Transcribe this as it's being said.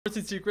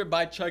It's Secret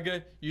by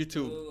Chugga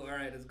YouTube. Ooh, all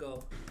right, let's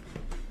go.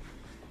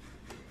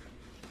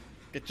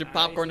 Get your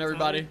popcorn, right, so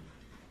everybody.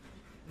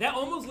 That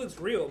almost looks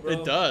real, bro.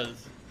 It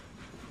does.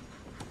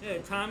 Yeah,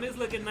 Thomas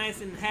looking nice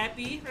and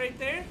happy right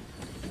there.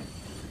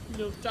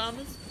 Little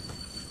Thomas.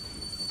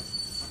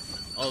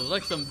 Oh, there's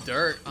like some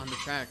dirt on the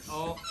tracks.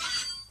 Oh.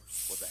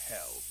 What the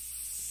hell?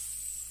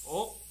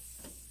 Oh.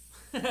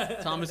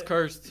 Thomas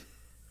cursed.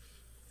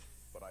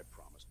 But I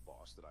promised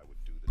boss that I would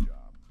do the job.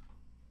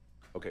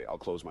 Okay, I'll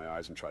close my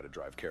eyes and try to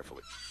drive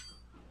carefully.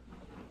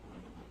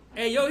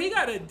 Hey, yo, he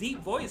got a deep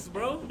voice,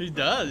 bro. He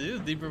does. He has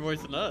a deeper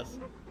voice than us.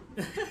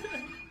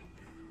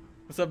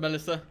 What's up,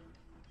 Melissa?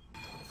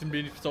 It's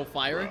been so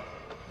fiery.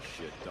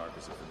 Shit, dark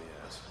as if in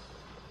the ass.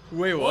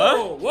 Wait,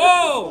 what?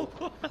 Whoa,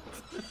 whoa!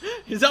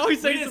 He's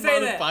always saying didn't some say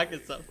out of that.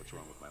 pocket stuff. What's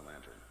wrong with my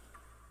lantern?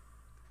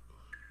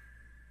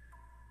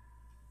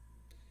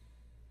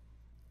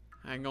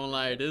 I ain't gonna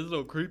lie, it is a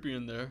little creepy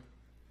in there.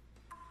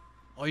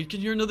 Oh, you can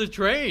hear another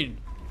train.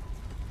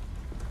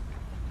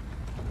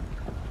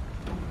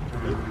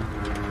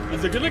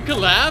 Is it gonna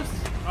collapse?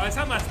 Oh, that's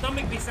how my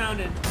stomach be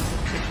sounding.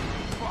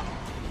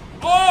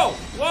 Oh,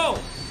 whoa!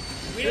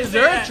 We didn't Is say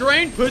there a that.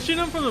 train pushing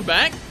him from the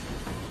back?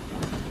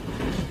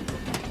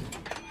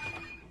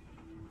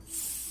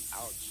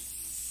 Ouch.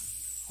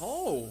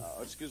 Oh.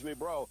 Excuse me,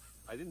 bro.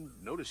 I didn't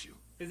notice you.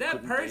 Is that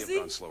Couldn't they have Percy?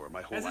 gone slower?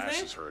 My whole That's his ass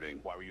name? is hurting.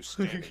 Why were you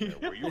standing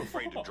there? Were you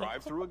afraid to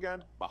drive through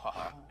again?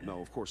 Bahaha. No,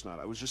 of course not.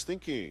 I was just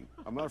thinking.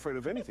 I'm not afraid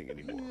of anything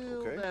anymore,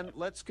 okay? Then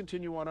let's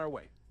continue on our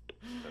way.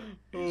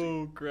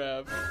 Oh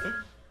crap.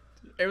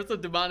 It was so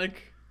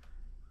demonic.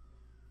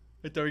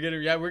 Wait, are we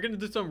getting, yeah, we're gonna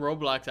do some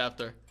Roblox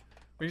after.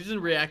 We just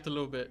react a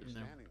little bit in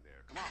there. Standing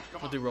there. Come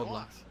on, We'll do come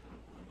on. Roblox.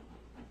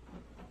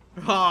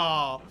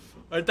 Oh,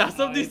 I thought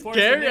something he forced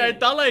scary. him I in.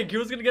 thought like he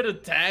was gonna get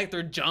attacked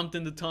or jumped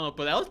in the tunnel,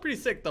 but that was pretty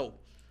sick though.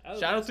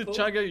 Shout out to cool.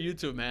 Chugga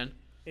YouTube, man.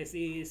 Hey,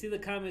 see the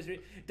comments.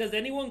 Does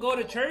anyone go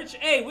to church?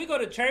 Hey, we go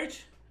to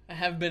church. I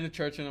haven't been to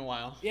church in a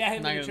while. Yeah, I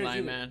haven't Not been to gonna church lie,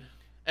 either. man.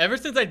 Ever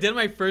since I did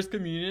my first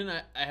communion,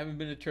 I haven't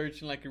been to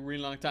church in like a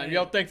really long time.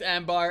 Yeah. Yo, thanks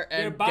Ambar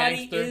and Your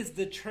body Gangster. is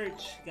the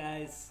church,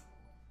 guys.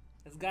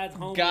 It's God's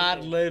home. God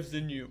right there. lives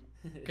in you.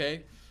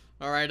 Okay.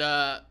 All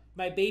right.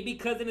 My baby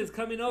cousin is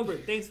coming over.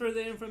 Thanks for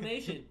the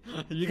information.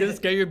 You gonna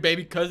scare your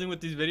baby cousin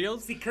with these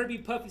videos? See, Kirby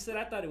Puffy said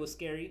I thought it was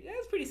scary. Yeah,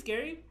 it's pretty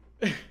scary.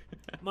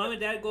 Mom and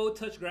Dad go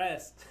touch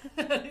grass.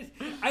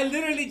 I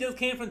literally just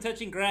came from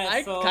touching grass.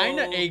 I so... kind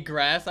of ate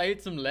grass. I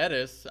ate some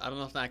lettuce. I don't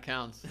know if that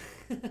counts.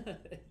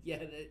 Yeah,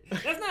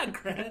 that's not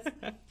grass.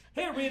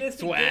 Hey, realistic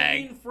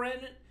Swag. gaming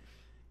friend.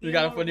 You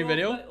got a funny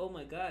video? Oh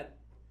my god.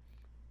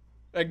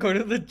 I go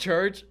to the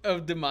Church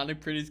of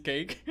Demonic Pretty's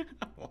Cake.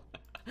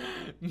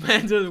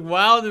 Man, just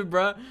wild,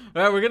 bro. All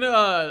right, we're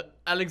gonna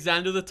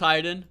Alexander the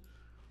Titan.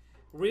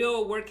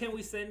 Real, where can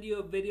we send you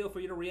a video for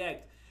you to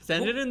react?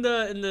 Send it in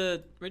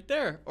the right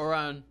there or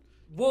on.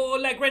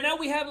 Well, like right now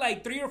we have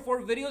like 3 or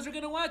 4 videos we're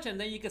gonna watch, and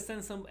then you can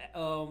send some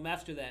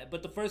after that.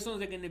 But the first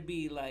ones are gonna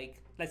be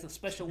like some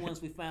special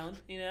ones we found,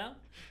 you know.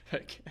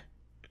 Okay.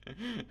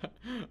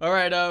 All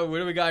right, what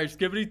do we got here?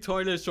 Skibidi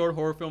Toilet short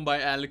horror film by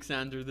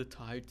Alexander the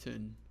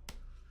Titan.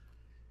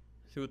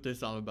 See what this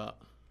is all about.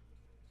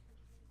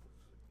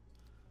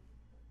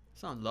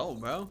 Sound low,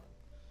 bro.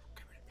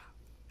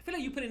 I feel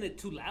like you putting it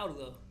too loud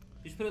though.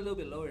 You should put it a little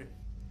bit lower,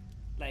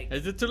 like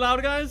Is it too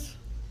loud, guys?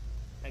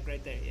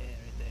 right there, yeah,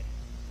 right there.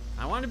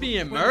 I want to be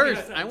Well,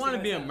 immersed. see I how want to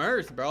it be sounds.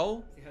 immersed,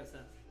 bro. See how it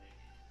sounds?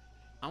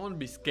 I want to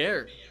be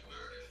scared.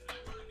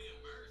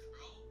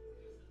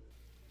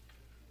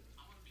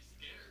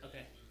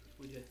 Okay,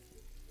 we good.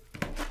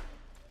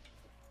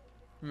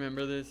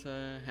 Remember this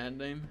hand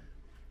name?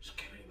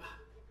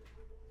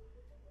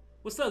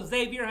 What's up,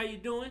 Xavier? How you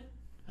doing?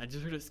 I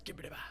just heard a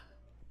skibidi.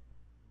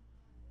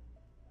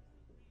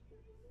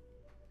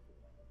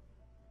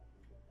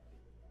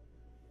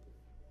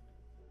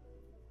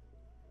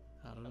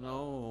 I don't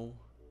know.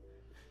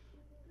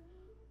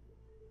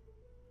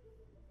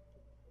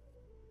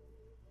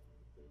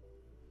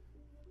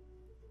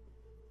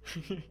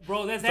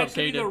 Bro, that's What's up,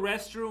 actually the Kaden?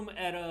 restroom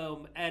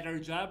at our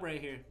job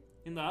right here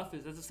in the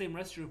office. That's the same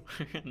restroom.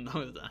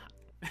 No, it's not.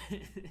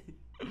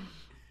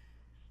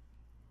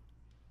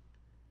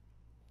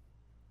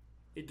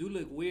 It do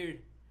look weird.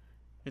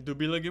 It do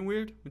be looking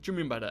weird? What you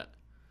mean by that?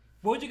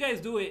 What would you guys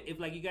do if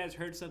like you guys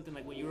heard something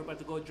like when you were about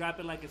to go drop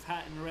it like it's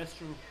hot in the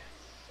restroom?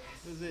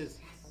 What's this?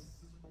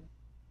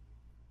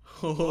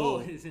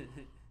 Oh,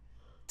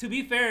 to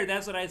be fair,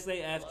 that's what I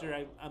say after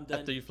I'm done.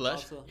 After you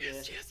flush? Also,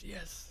 Yes, yeah. yes,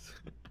 yes.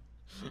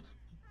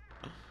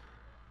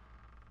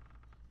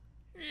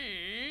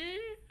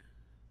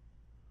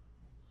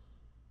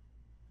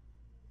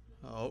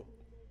 Oh.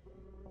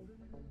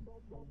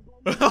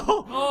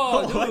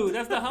 Oh, dude, What?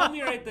 that's the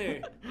homie right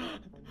there.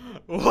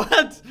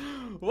 What?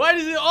 Why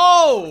does it?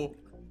 Oh!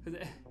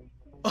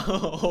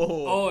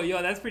 Oh! Oh,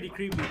 yo, that's pretty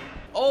creepy.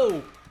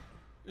 Oh!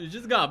 You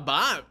just got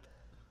bopped,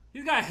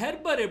 He's got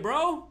headbutted,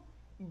 bro.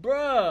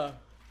 bruh.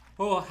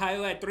 Oh,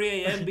 how at 3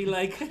 a.m. be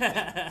like.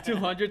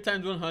 200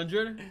 times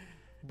 100,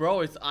 bro.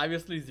 It's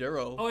obviously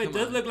 0. Oh, it Come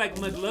does on. look like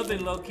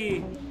McLovin, low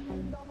key.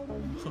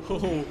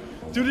 Oh,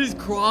 Dude, he's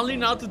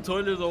crawling out the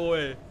toilet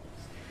away.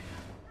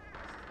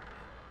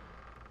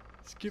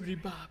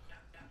 Skibidi bop.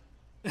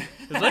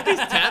 It's like he's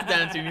tap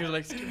dancing. He's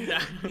like skibidi.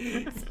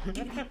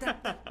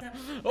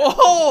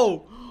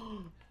 Oh!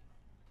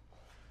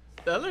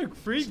 That looked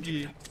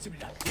freaky.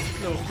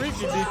 No,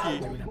 freaky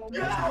dicky.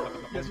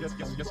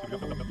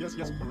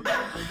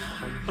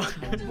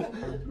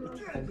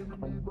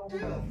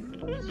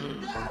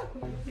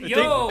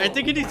 Yes. I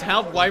think he needs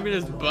help wiping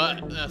his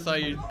butt. That's how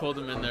you pulled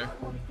him in there.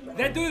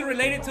 That dude is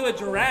related to a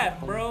giraffe,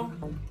 bro.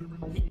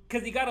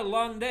 Because he got a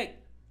long neck.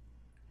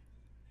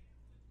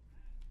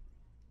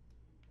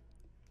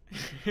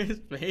 His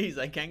face.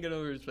 I can't get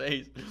over his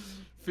face.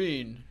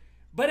 Fiend.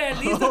 But at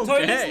least the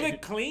toilets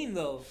look clean,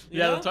 though. You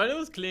know? The toilet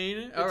was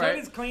clean. All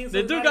toilet's clean, so they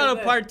it's do not got as a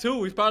bad. part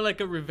 2. It's probably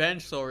like a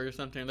revenge story or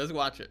something. Let's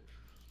watch it.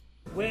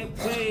 Wait.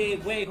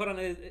 Hold on.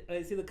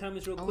 I see the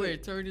comments real quick. Oh, wait.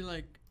 It's already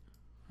like...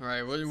 All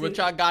right. What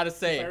y'all got to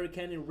say? Fiery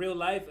Ken in real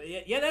life.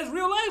 Yeah, that's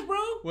real life, bro.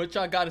 What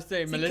y'all got to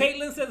say, See, Melissa?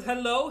 Caitlin says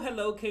hello.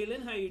 Hello,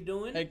 Caitlin. How you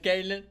doing? Hey,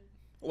 Caitlin.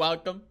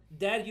 Welcome.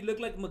 Dad, you look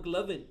like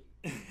McLovin.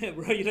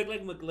 Bro, you look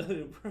like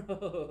McLovin,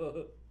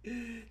 bro.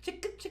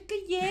 Chicka,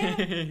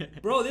 yeah.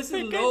 Bro, this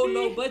is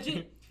low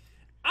budget.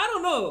 I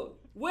don't know.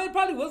 Well, it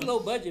probably was low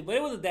budget, but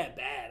it wasn't that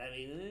bad. I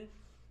mean,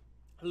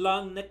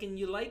 long neck and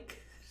you like?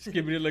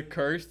 Skibidi look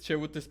cursed. Chill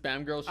with the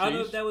spam girl. I don't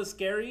know if that was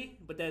scary,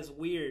 but that's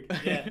weird.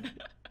 Yeah.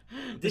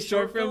 This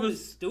short film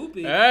is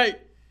stupid. Hey.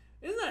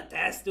 It's not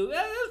that stupid.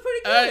 That's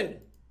pretty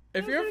good.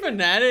 If you're a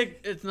fanatic,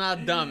 it's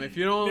not dumb. If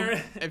you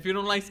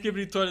don't like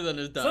Skibidi toilet, then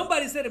it's dumb.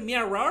 Somebody said a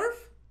meow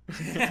Rarf.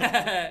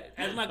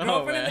 As my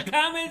girlfriend in the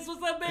comments,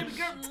 what's up, baby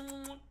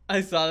girl? I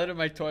saw that in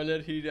my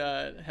toilet. He'd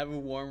have a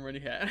warm when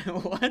he had.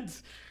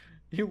 What?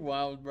 You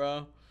wild,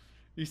 bro.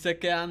 Dice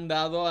que han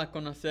dado a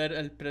conocer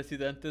el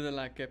presidente de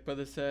la que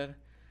puede ser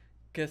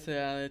que se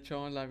ha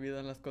hecho en la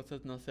vida las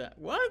cosas no sea.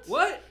 What?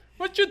 What?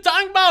 What you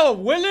talking about,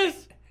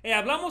 Willis?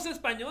 Hablamos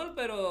español,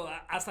 pero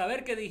a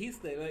saber qué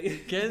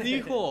dijiste. ¿Qué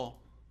dijo?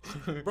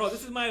 Bro,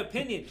 this is my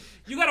opinion.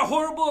 You got a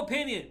horrible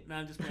opinion. No,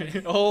 I'm just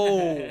playing.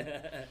 Oh.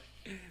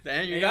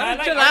 Damn, you gotta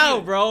like chill arguing.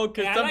 out, bro.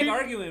 Cause I like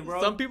arguing, bro.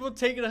 Some people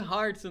take it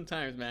hard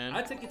sometimes, man.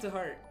 I take it to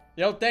heart.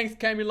 Yo, thanks,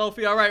 Cammy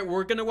Lofi. All right,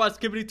 we're gonna watch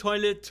Skibidi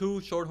Toilet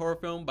 2 short horror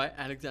film by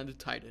Alexander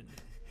Titan.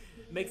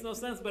 Makes no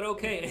sense, but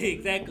okay.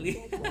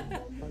 Exactly.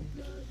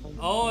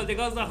 Oh, there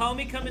goes the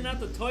homie coming out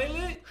the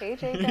toilet. Hey,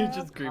 Jacob. He's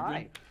just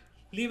creeping.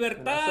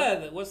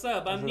 Libertad. What's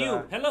up? I'm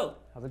new. Hello.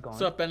 How's it going?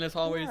 What's up, Ben, as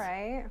always? All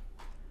right.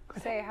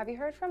 Say, have you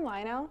heard from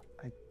Lionel?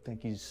 I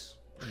think he's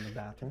in the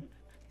bathroom.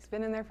 He's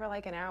been in there for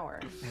like an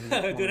hour.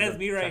 Dude, that's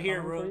me right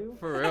here, bro.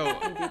 For real.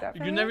 do that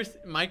for You me? never.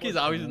 Mikey's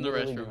always in the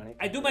restroom.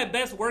 I do my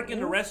best work in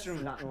the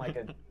restroom. Not in like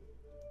a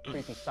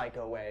creepy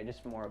psycho way,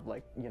 just more of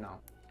like, you know.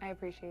 I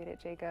appreciate it,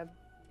 Jacob.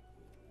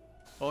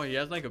 Oh, he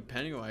has like a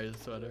Pennywise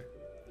sweater.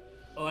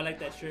 Oh, I like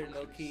that shirt,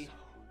 low key.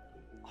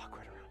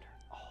 Awkward around her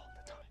all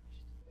the time.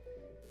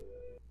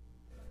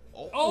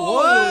 Oh,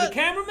 what? the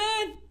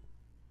cameraman?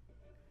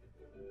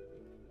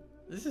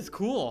 This is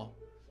cool.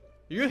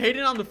 You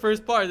hated on the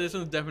first part. This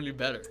one's definitely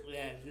better.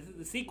 Yeah, this is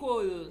the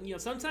sequel. You know,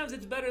 sometimes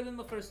it's better than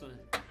the first one,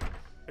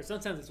 or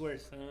sometimes it's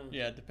worse. I don't know.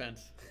 Yeah, it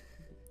depends.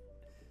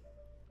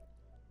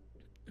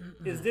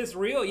 Is this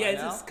real? Yeah,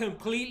 this is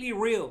completely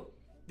real.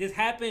 This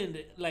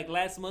happened like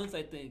last month,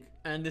 I think.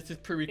 And this is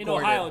pre-recorded.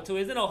 In Ohio too.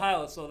 It's in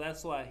Ohio, so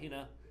that's why, you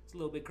know, it's a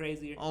little bit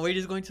crazier. Oh wait,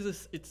 he's going to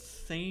this. It's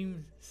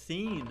same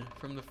scene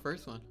from the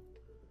first one.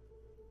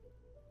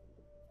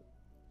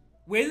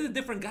 Wait, this is a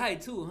different guy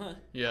too, huh?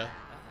 Yeah,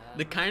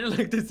 they kind of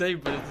look the same,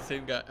 but it's the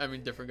same guy. I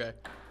mean, different guy.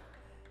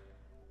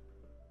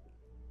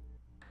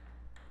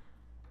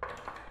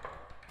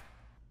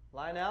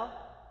 Lionel?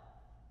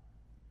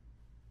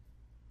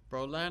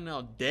 Bro,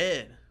 Lionel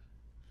dead.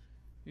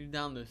 He's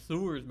down the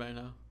sewers by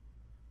now.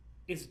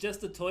 It's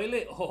just a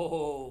toilet.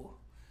 Oh,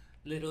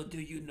 little do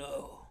you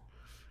know.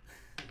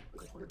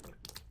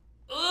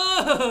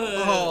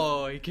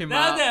 Oh, he came That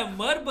out. was that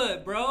mud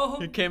butt, bro.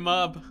 He came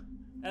up.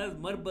 That was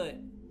mud butt.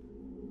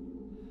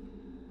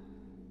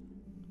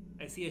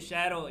 I see a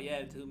shadow.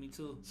 Yeah, to me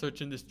too.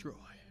 Search and destroy.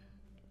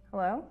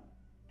 Hello?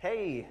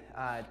 Hey,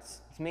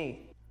 it's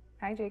me.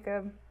 Hi,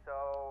 Jacob.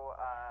 So,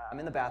 I'm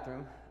in the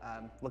bathroom,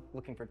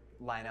 looking for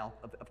Lionel,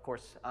 of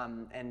course,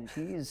 and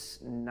he's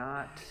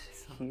not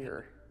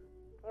here.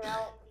 You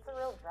know, it's a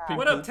real drag.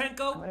 What up, I'm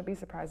Tenko? gonna be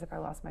surprised if I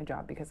lost my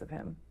job because of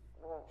him.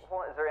 Well,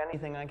 is there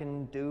anything I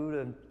can do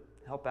to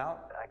help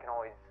out? I can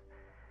always,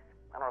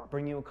 I don't know,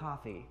 bring you a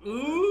coffee.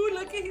 Ooh,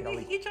 look at he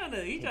trying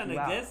to you get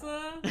out.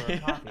 some. For a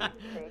coffee.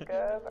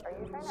 Jacob, are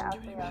you trying to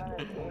ask me out on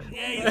a date?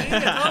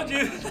 Yeah, I told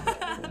you.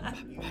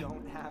 You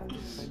don't have to.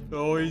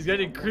 Oh, he's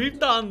getting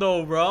creeped on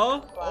though,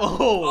 bro.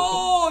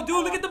 Oh. Oh,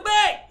 dude, look at the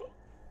back.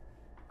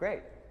 Great.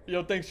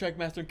 Yo, thanks,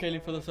 Trackmaster and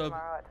Kaylee for the sub.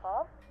 Tomorrow at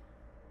 12?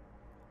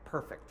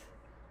 Perfect.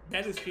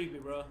 That is creepy,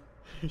 bro.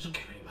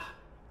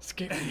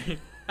 Scary.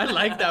 I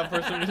like that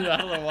for some reason. I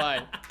don't know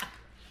why.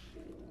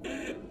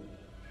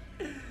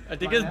 I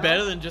think it's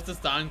better than just a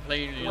song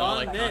playing, you know, Long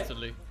like neck.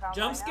 constantly.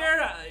 Jump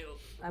scare?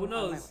 Who I'm on my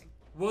knows? way.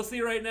 We'll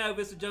see right now if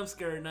it's a jump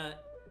scare or not.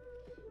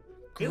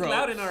 It's Gross.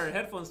 loud in our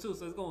headphones too,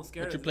 so it's gonna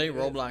scare But us. you play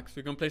Roblox.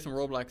 We're gonna play some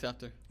Roblox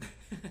after.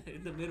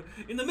 In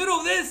the middle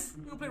of this,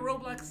 we're gonna play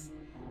Roblox.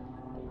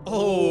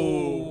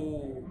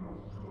 Oh.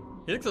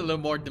 He looks a little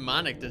more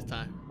demonic this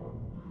time.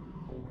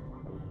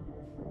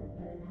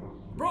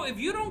 Bro, if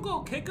you don't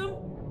go kick him.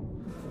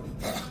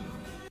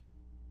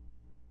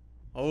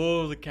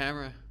 Oh, the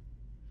camera.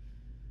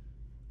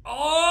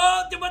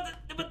 Oh, they're about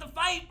to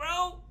fight,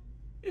 bro.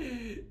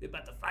 They're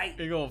about to fight.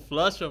 You're gonna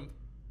flush him.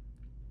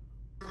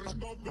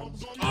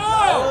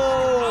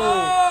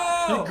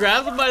 Oh! He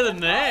grabs him by the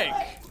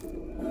neck.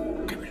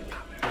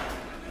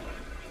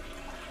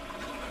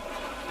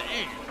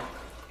 Dang.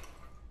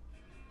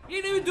 He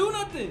didn't even do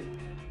nothing.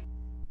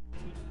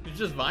 He's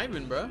just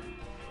vibing, bro.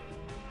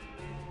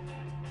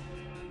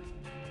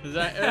 Is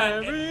that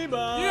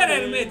everybody? You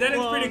gotta admit, that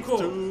looks pretty wants cool.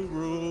 to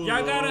rule Y'all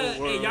the gotta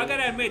world.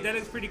 admit, that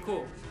looks pretty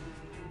cool.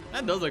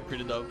 That does look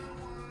pretty dope.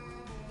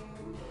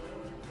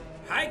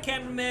 Hi,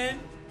 cameraman.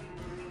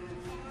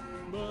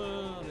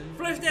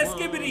 Flush that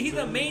Skibidi, he's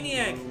a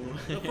maniac.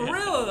 But for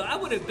real, I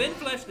would have been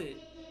flushed it.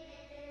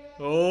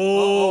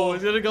 Oh,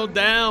 it's gonna go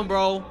down,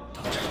 bro.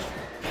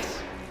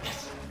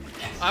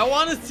 I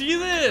want to see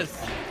this.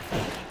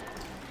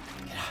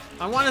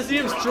 I want to see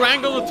him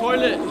strangle the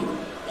toilet.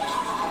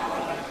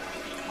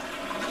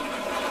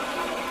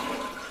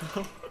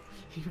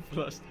 He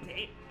flushed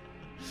it.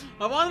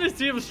 I wanted to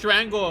see him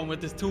strangle him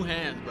with his 2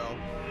 hands, bro.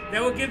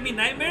 That would give me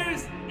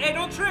nightmares? Hey,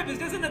 don't trip, it's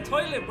just in the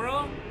toilet,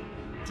 bro.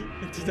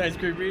 It's just ice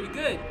cream. You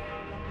good?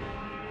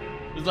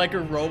 It's like a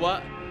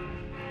robot.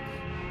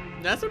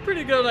 That's a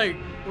pretty good, like,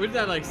 what is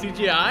that, like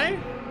CGI?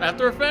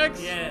 After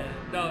Effects? Yeah,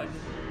 no.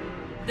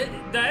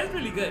 That is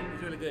really good.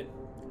 It's really good.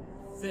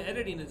 The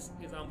editing is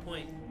on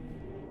point.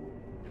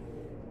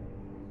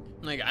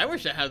 Like, I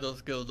wish I had those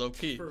skills, low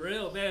key. For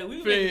real, man. We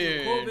were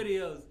making some cool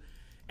videos.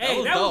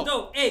 Hey, that was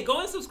dope. Hey, go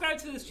and subscribe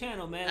to this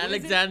channel, man. What is it?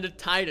 Alexander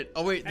Titan.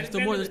 Oh, wait, there's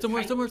still more, there's still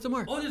more, still more, still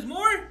more. Oh, there's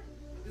more?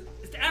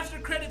 It's the after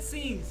credit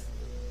scenes.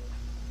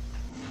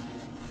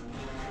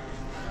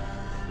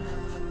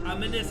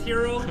 Ominous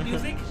hero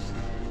music.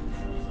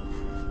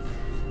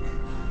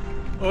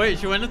 Oh, wait,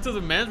 she went into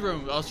the men's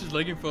room. Oh, she's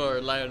looking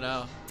for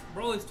Lionel.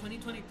 Bro, it's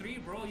 2023,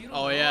 bro. You don't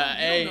Oh, know.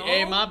 yeah. You don't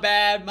Hey, know. my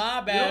bad,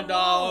 don't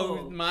dog.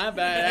 know. My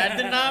bad. I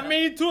did not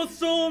mean to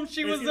assume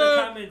she Let's was see the a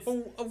comments.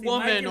 See,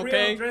 woman, Mikey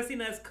okay? Real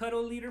dressing as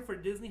cuddle leader for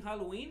Disney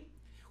Halloween.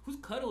 Who's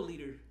cuddle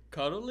leader?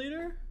 Cuddle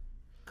leader?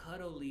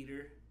 Cuddle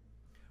leader.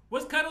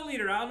 What's cuddle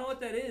leader? I don't know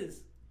what that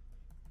is.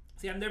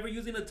 See, I'm never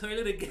using a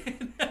toilet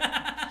again.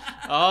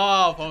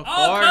 Oh, from Oh,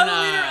 Fortnite. cuddle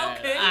leader,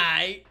 okay.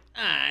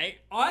 Aight.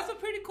 Oh, that's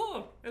pretty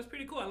cool. That's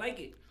pretty cool. I like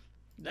it.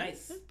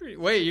 Nice. That's pretty.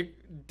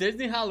 Wait,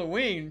 Disney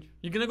Halloween?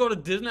 You're gonna go to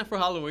Disney for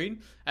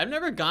Halloween? I've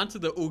never gone to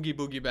the Oogie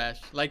Boogie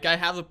Bash. Like, I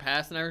have the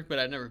pass and everything, but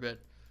I've never been.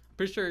 I'm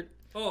pretty sure.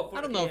 Oh,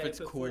 I don't know if yeah, it's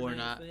but cool or Fortnite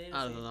not. fans,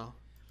 I don't yeah. know.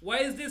 Why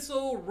is this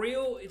so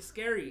real? It's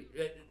scary.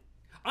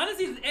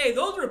 Honestly, hey,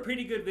 those were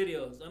pretty good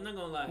videos. I'm not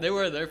gonna lie.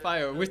 They're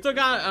fire. We're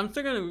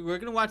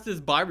gonna watch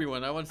this Barbie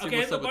one. I want to see Okay,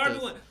 what's it's the up with Barbie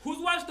this. one. Who's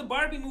watched the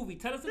Barbie movie?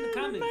 Tell us in the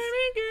comments.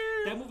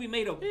 That movie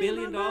made $1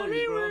 billion, bro.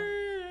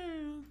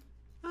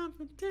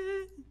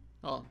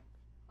 Oh,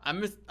 I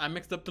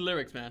mixed up the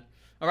lyrics, man.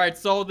 All right,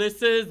 so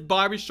this is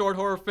Barbie short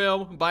horror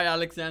film by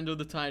Alexander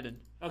the Titan.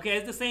 Okay,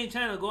 it's the same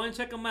channel. Go and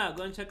check them out.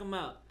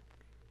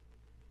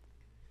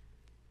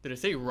 Did it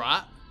say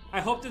rot?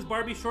 I hope this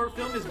Barbie short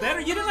film is better.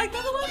 You didn't like the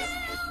other one?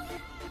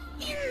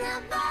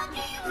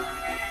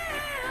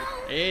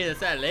 Hey,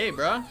 that's LA,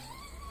 bro.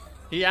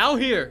 He out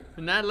here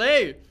in LA.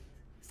 Is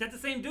that the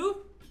same dude?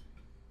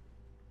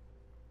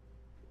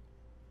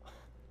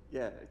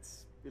 Yeah,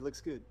 it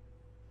looks good.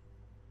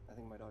 I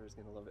think my daughter's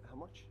gonna love it. How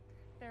much?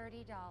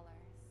 $30.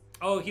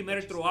 Oh, he met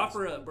her through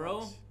OfferUp,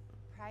 bro.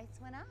 Price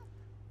went up.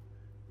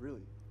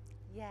 Really?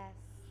 Yes.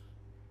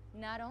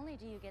 Not only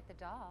do you get the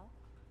doll,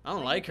 I don't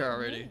but like you her get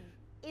already. me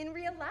in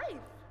real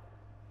life.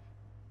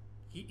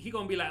 He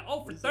gonna be like,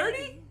 oh, for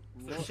 30?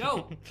 For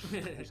sure.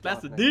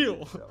 That's the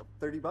deal. So,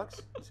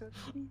 $30, you said?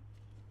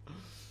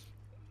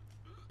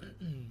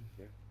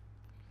 Yeah.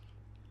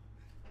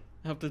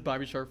 I hope this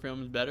Barbie short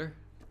film is better.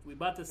 We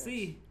about to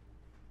see.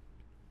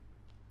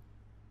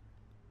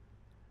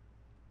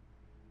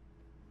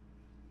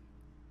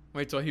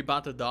 Wait, so he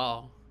bought the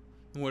doll.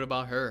 And what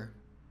about her?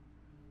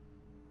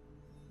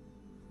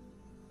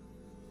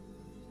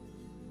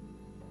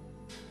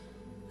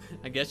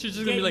 I guess she's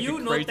just gonna be like you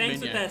a no crazy thanks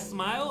maniac. with that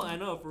smile. I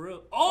know, for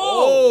real.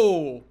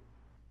 Oh! Oh!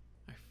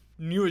 I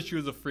knew she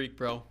was a freak,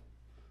 bro.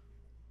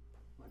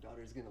 My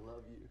daughter's gonna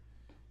love you.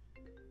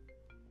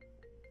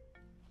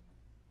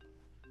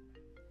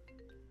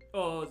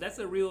 Oh, that's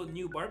a real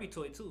new Barbie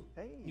toy too.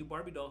 Hey. New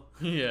Barbie doll.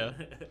 Yeah.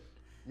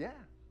 Yeah.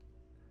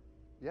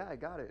 Yeah, I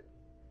got it.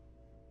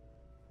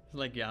 It's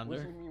like What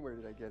yonder. do you mean, where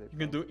did I get it You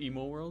can from? do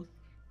emo world.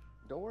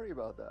 Don't worry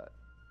about that.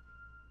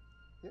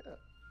 Yeah.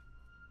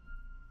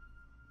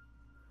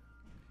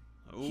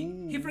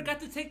 He forgot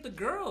to take the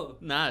girl.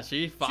 Nah,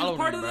 she She followed was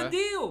part him, of the bruh.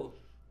 deal.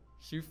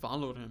 She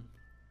followed him.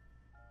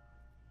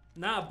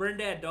 Nah, burn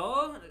that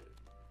doll.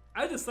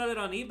 I just sell it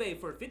on eBay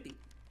for 50.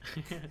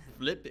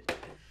 Flip it.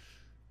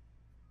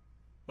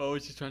 Oh,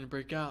 she's trying to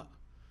break out.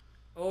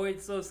 Oh,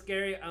 it's so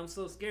scary. I'm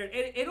so scared.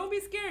 It don't be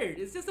scared.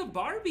 It's just a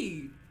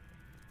Barbie.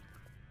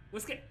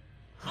 What's scared?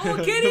 Oh,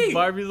 kitty! The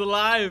Barbie's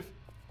alive.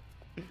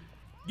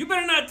 You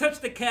better not touch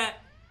the cat.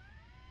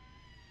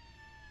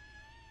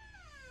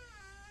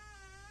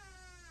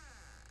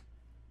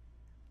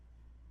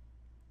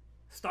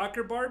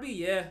 Stalker Barbie?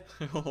 Yeah.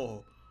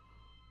 Oh.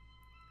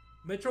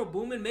 Metro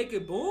Boomin, make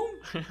it boom?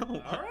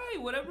 Alright,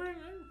 whatever.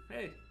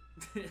 Hey.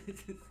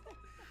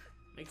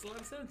 Makes a lot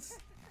of sense.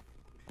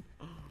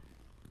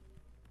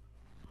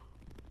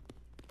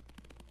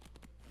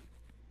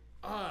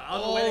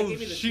 Oh,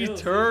 she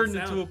turned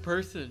into a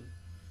person.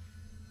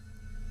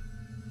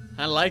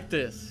 I like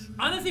this.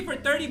 Honestly, for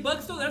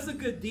 $30 though, that's a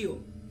good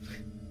deal.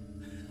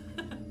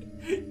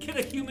 Get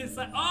a human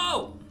side.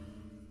 Oh!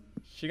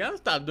 She gotta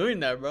stop doing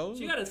that, bro.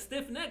 She got a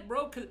stiff neck,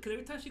 bro. Cause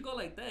every time she go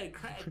like that, it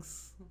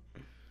cracks.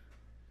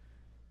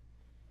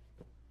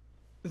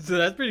 So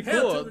that's pretty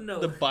Hell cool. to the no.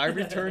 The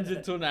Barbie turns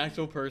into an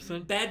actual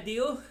person. Bad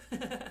deal?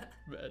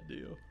 Bad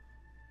deal.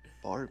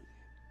 Barbie,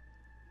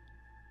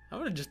 I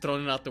would have just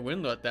thrown it out the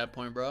window at that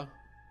point, bro. how'd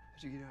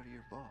you get out of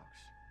your box?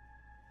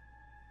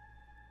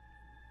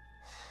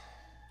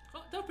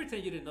 Oh, don't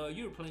pretend you didn't know.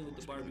 You were playing with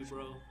the Barbie,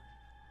 bro.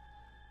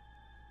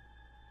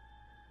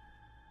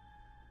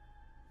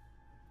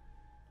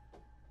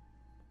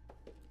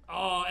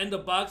 Oh, and the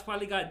box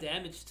probably got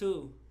damaged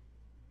too.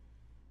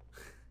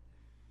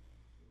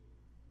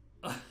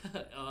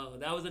 Oh,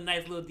 that was a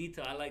nice little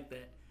detail. I like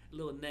that.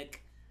 Little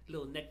neck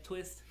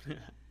twist.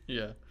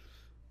 Yeah.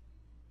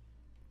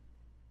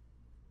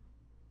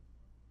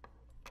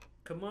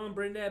 Come on,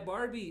 bring that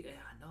Barbie. Yeah,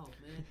 I know,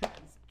 man.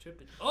 He's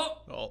tripping. Oh,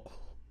 Oh.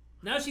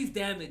 now she's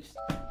damaged.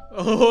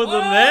 Oh, the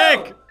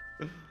neck.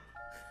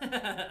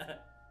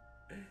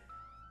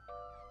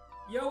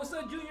 Yo, what's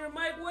up, Junior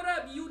Mike? What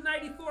up,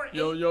 U94?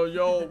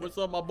 Yo. What's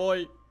up, my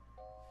boy?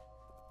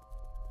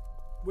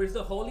 Where's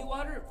the holy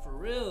water? For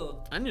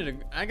real.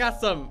 I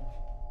got some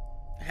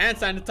hand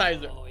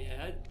sanitizer. Oh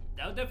yeah,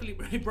 that would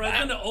definitely, bro. It's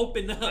gonna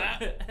open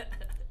up.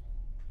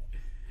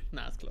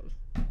 Nah, it's close.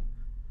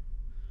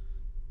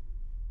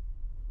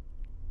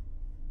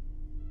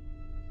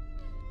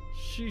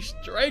 She's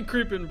straight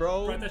creeping,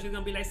 bro. Bro, I thought she was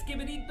gonna be like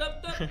Skibidi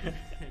dup dup.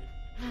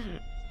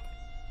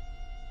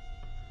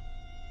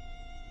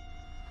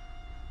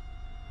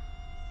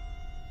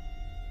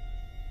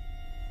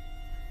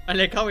 I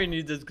like how he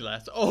needs this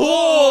glass.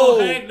 Oh!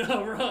 Heck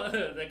no, bro.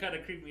 That kind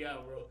of creeped me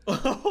out, bro.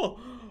 Oh!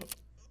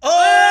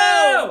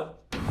 Oh!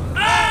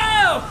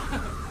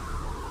 Oh!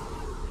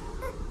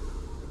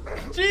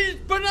 Jeez,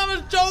 putting on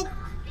a joke.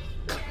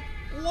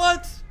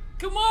 What?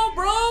 Come on,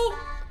 bro.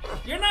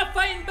 You're not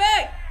fighting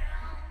back.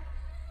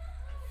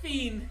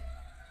 Fiend.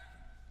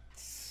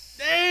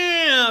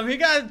 Damn, he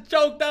got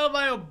choked out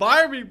by a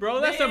Barbie, bro.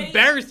 That's Man,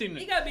 embarrassing.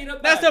 He got beat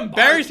up That's by a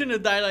embarrassing to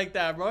die like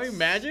that, bro.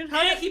 Imagine.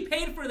 Barbie. And he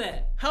paid for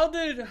that. How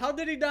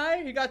did he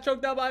die? He got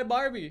choked out by a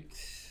Barbie.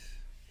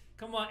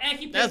 Come on, and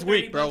he paid That's 30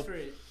 weak, bro. bucks for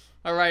it.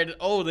 All right.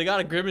 Oh, they got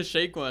a Grimace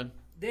shake one.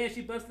 Then she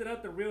busted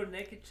out the real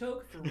naked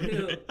choke for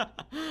real.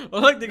 Oh,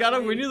 look, they got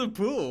a Winnie the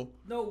Pooh.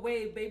 No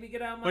way, baby,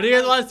 get out of my What do you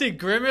guys house. want to see,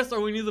 Grimace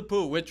or Winnie the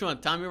Pooh? Which one?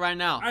 Tell me right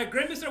now. All right,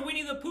 Grimace or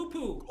Winnie the Pooh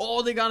Pooh?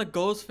 Oh, they got a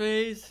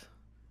Ghostface.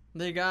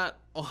 They got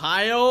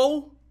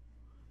Ohio.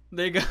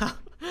 They got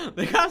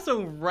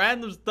some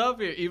random stuff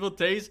here. Evil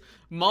Taste,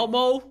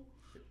 Momo.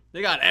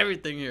 They got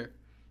everything here.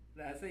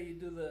 I say you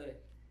do the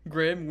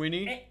Grim,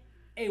 Winnie.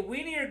 Hey,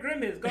 Winnie or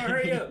Grimace? Go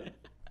hurry up.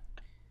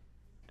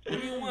 What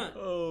do you want?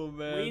 Oh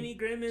man. Winnie,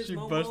 Grimace, She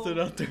Momo, busted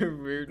out their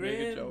weird Grim.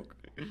 naked joke.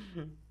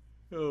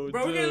 Oh,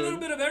 Bro, we dude. get a little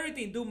bit of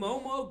everything. Do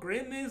Momo,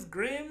 Grimace,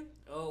 Grim.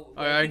 Oh,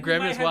 All right,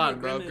 Grimace one,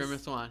 bro.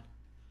 Grimace one.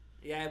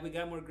 Yeah, we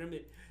got more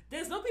Grimace.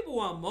 Then some people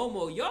want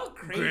Momo. Y'all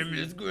crazy.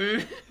 Grimace,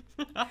 Grim.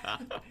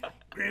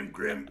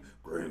 Grim.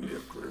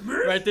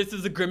 Right, this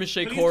is a Grimace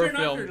Shake Please horror turn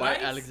off film your by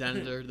lights.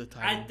 Alexander the I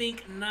Titan.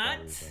 think not.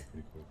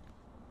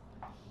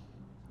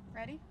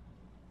 Ready?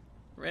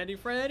 Ready,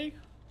 Freddy?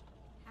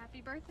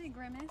 Happy birthday,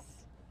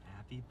 Grimace.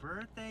 Happy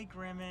birthday,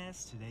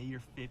 Grimace. Today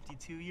you're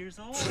 52 years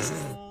old.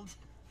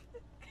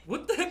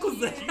 What the heck was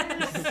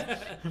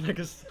that? Like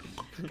a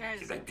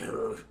Guys, we should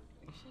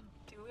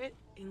do it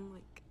in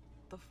like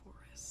the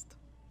forest.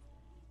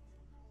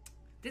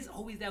 There's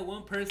always that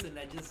one person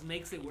that just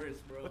makes it worse,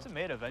 bro. What's it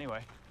made of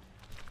anyway?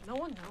 No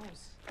one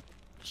knows.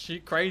 She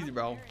crazy,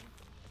 bro.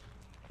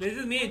 This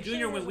is me and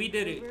Junior when we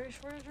did it. Blueberry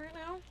shores right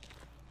now.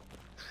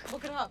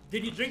 Look it up.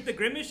 Did you drink the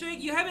Grimace shake?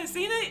 You haven't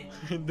seen it?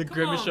 The Come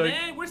Grimace on, Shake.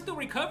 man. We're still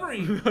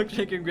recovering.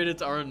 Milkshake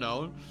ingredients are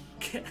unknown.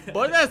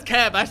 Boy, that's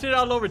cap. I see it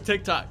all over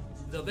TikTok.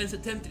 The events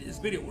attempted in this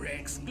video were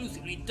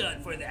exclusively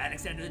done for the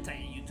Alexander the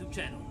Titan YouTube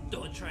channel.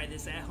 Don't try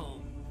this at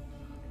home.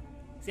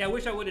 See, I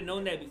wish I would have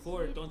known that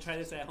before. Don't try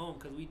this at home,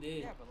 because we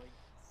did. Yeah, but like,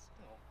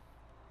 still.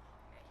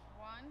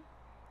 1,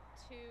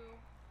 2,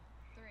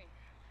 3.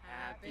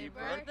 Happy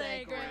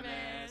birthday,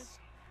 Grimace.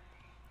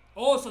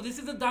 Oh, so this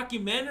is a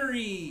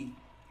documentary.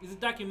 This is a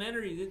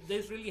documentary.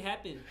 This really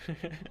happened.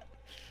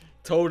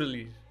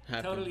 Totally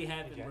happened. Totally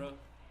happened, bro.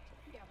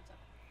 Yeah, what's up?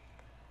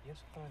 You have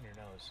something on your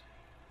nose. What? You have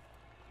something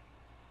on your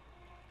nose. What is it? What? What is it?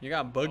 What? You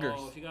got boogers.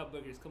 Oh, she got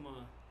boogers. Come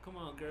on. Come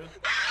on, girl.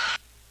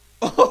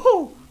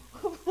 Oh!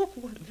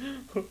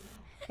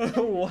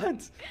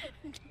 What?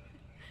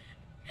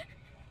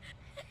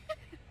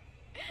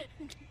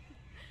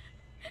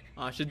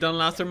 Oh, she done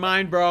lost her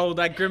mind, bro.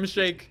 That Grimace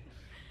shake.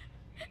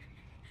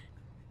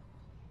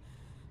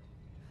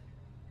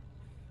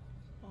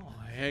 Oh,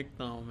 heck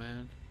no,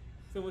 man.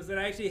 Someone said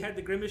I actually had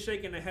the Grimace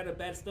shake and I had a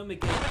bad stomach.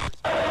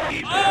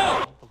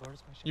 Oh!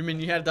 You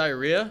mean you had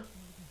diarrhea?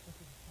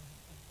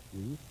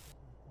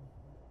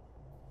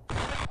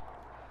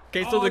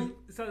 Okay, so the...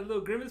 Saw the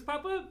little Grimace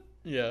pop up?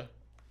 Yeah.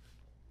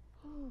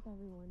 Please,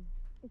 everyone.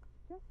 It's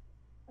just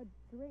a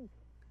drink.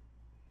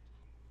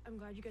 I'm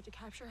glad you get to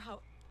capture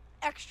how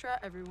extra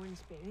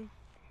everyone's being.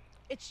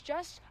 It's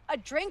just a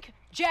drink,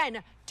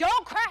 Jen.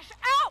 Don't crash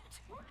out!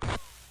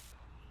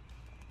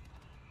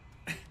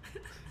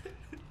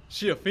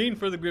 She a fiend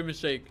for the Grimace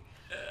shake.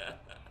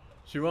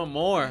 She want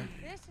more.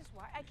 This is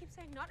why I keep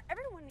saying not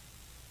everyone.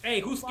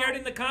 Hey, who's scared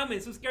in the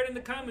comments? Who's scared in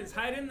the comments?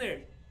 Hide in there.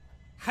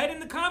 Hide in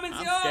the comments,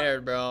 I'm yo!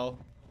 scared, bro.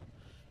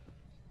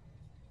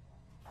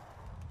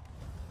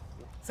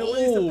 Someone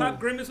needs to pop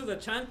Grimace with a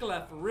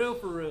chancla, for real,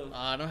 for real.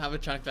 I don't have a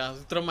chancla. I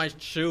was throw my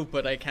shoe,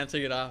 but I can't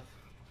take it off.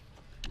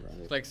 Right.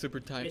 It's like super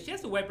tight. Yeah, she has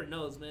to wipe her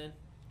nose, man.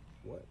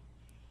 What?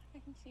 I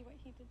can see what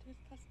he did to his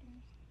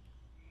customers.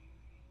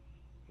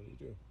 What do you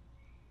do?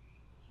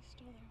 He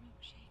stole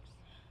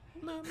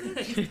their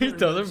milkshakes. He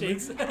stole them.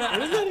 What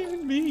does that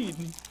even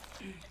mean?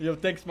 Yo,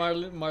 thanks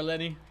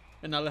Marlene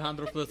and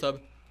Alejandro for the sub.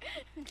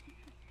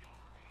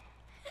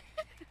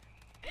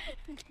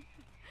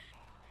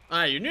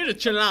 Alright, you need to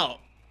chill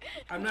out.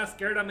 I'm not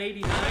scared, I'm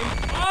 89.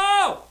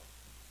 Oh!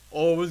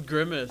 Oh, it was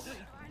Grimace.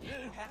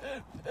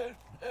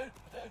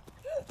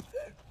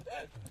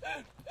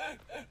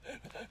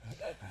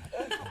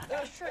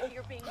 Extra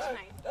you're being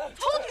tonight.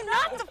 Told you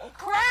not to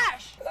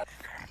crash!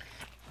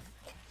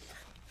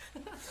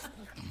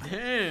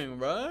 Dang,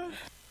 bro.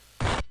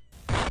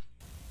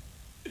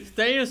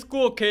 Stay in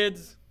school,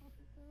 kids.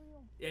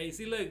 Yeah, you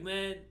see, look,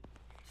 man.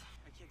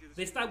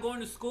 They stopped going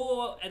to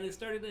school and they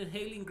started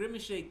inhaling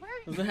Grimace shake.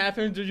 What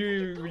happened to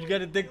you when you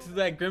got addicted to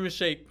that Grimace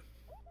shake?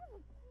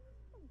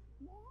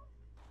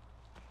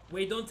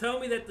 Wait, don't tell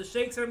me that the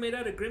shakes are made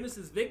out of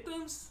Grimace's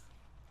victims?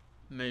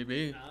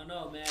 Maybe. I don't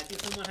know, man. I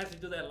think someone has to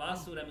do that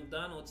lawsuit at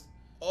McDonald's.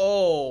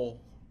 Oh,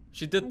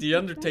 she did the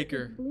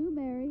Undertaker.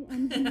 Blueberry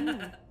and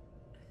vanilla.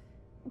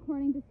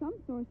 According to some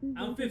sources,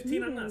 I'm there's a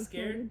 15, I'm not blueberry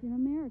scared. shortage in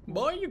America.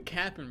 Boy, you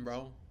capping,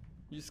 bro.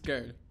 You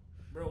scared.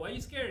 Bro, why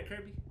you scared,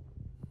 Kirby?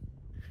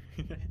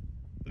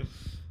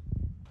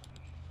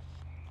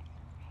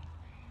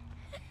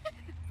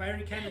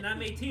 Fiery Cannon,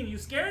 I'm 18. You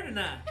scared or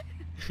not?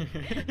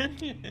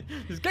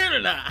 You scared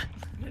or not?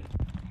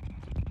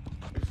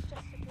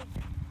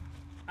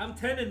 I'm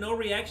 10 and no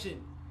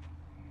reaction.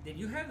 Did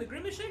you have the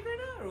Grimace shake right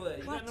now, or what?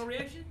 You got no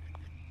reaction?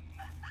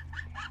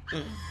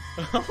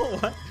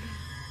 What?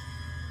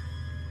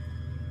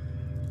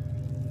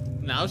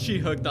 Now she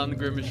hooked on the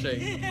Grimace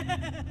shake.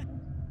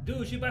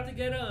 Dude, she about to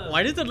get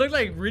Why does it look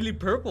like really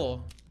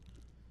purple?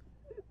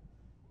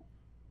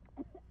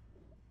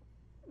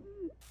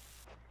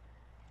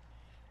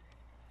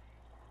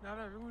 Not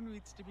everyone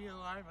needs to be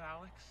alive,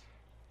 Alex.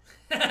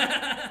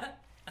 I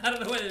don't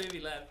know why that made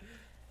me laugh.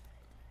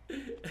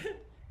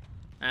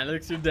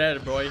 Alex, you're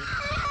dead, boy.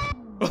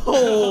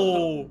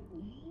 Oh!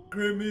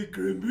 Grimace,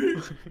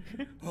 Grimace.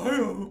 I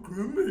am a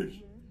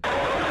Grimace.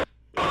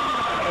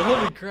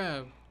 Holy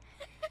crap.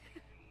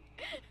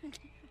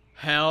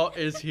 Hell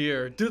is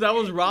here. Dude, that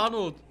was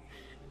Ronald.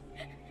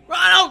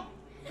 Ronald!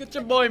 Get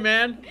your boy,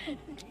 man.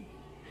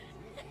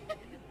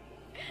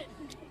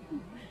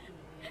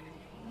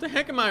 What the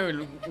heck am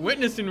I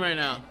witnessing right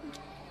now?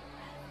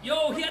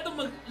 Yo, he had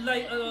the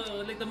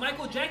like the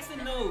Michael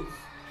Jackson nose.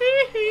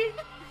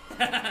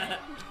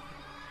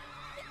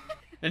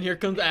 And here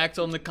comes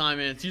Axel in the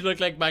comments. You look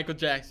like Michael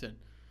Jackson.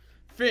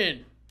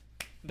 Finn,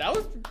 that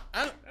was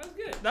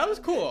good. That was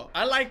cool.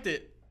 I liked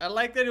it. I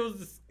liked that it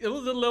was a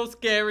little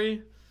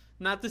scary.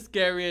 Not the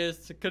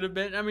scariest. It could have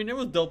been. I mean, it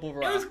was dope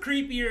overall. It was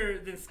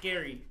creepier than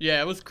scary.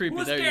 Yeah, it was creepy.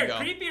 Who's there scared? you go.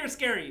 Creepy or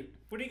scary?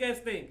 What do you guys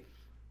think?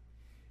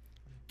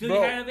 Do Bro.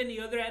 you have any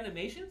other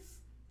animations?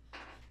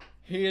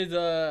 He is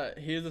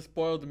a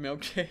spoiled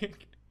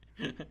milkshake.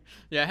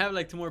 Yeah, I have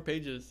like 2 more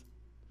pages.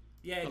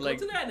 Yeah, go like-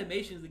 to the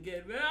animations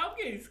again, man. I'm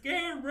getting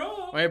scared,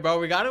 bro. Wait, bro,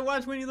 we gotta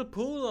watch Winnie the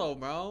Pooh though,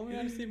 bro. We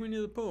gotta see Winnie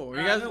the Pooh.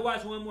 I'm gonna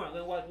watch one more.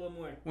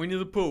 Winnie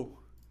the Pooh.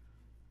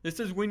 This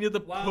is Winnie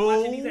the Wow, I'm Pooh.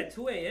 watching these at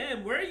 2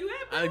 a.m. Where are you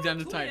at, bro?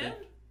 Alexander 2 Titan. a.m.?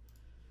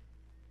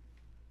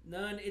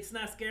 None. It's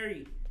not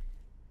scary.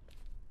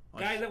 Oh,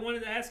 Guys, I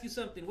wanted to ask you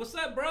something. What's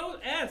up, bro?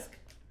 Ask.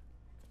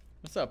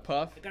 What's up,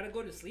 Puff? I gotta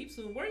go to sleep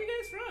soon. Where are you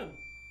guys from?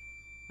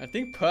 I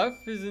think Puff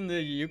is in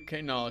the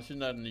UK. No, she's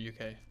not in the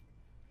UK.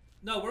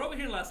 No, we're over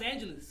here in Los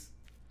Angeles.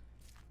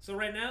 So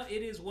right now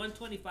it is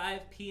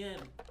 1:25 p.m.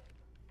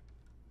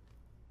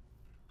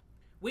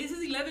 Wait, this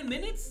is 11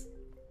 minutes?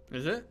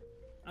 Is it?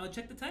 I'll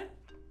check the time.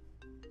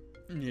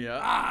 Yeah.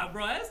 Ah,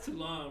 bro, that's too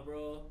long,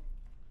 bro.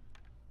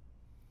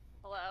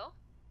 Hello?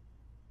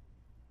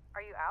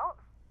 Are you out?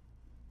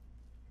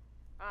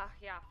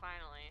 Yeah,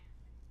 finally.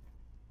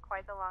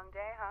 Quite the long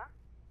day, huh?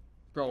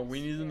 Bro,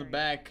 Weenie's in the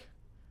back.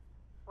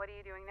 What are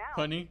you doing now?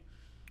 Honey.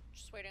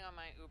 Just waiting on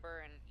my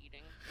Uber and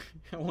eating.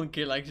 One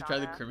kid likes to try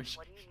the Donna, Grimace.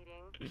 what are you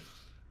eating?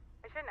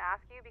 I shouldn't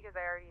ask you because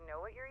I already know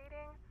what you're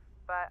eating,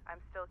 but I'm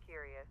still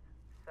curious.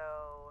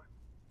 So,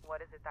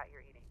 what is it that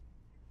you're eating?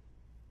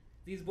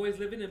 These boys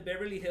living in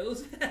Beverly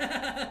Hills.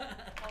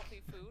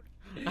 Healthy food.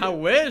 I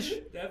wish.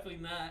 Definitely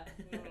not.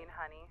 You mean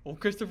honey? Well,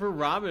 Christopher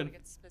Robin.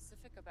 Get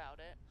specific about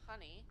it,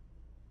 honey.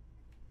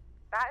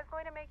 That is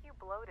going to make you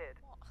bloated.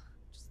 Well,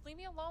 just leave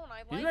me alone.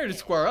 I like He's ready to it.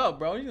 square up,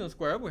 bro. He's gonna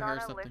square up with her or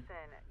Donna, something.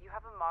 listen. You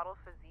have a model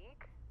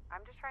physique.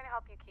 I'm just trying to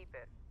help you keep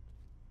it.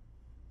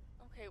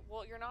 Okay,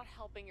 well, you're not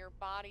helping. You're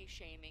body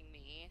shaming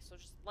me. So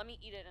just let me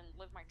eat it and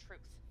live my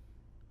truth.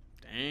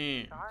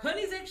 Damn.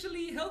 Honey's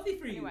actually healthy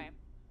for you. Anyway,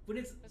 when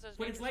it's this is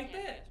like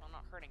candy, that. so I'm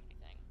not hurting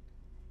anything.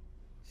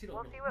 She don't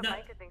We'll know see what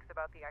nothing. Micah thinks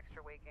about the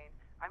extra weight gain.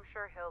 I'm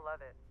sure he'll love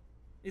it.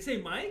 You say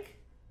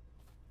Mike?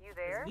 You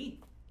there? It's me.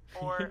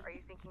 Or are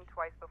you thinking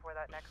twice before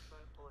that next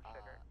spoonful of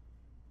sugar?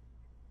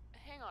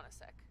 Hang on a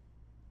sec.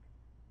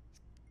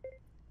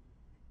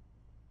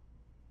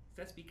 Is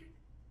that speaker?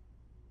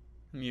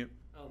 Mute.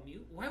 Oh,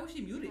 mute? Why was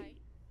she muted? Hi.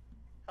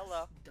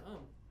 Hello. That's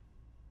dumb.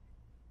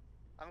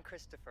 I'm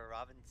Christopher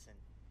Robinson.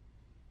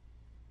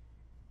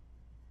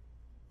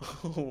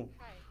 Oh.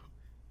 Hi.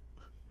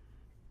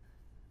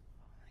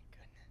 Oh my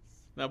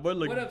goodness. That boy What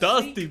look up,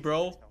 dusty, Zeke?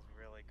 bro. It smells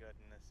really good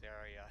in this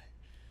area.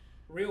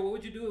 Real, what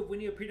would you do if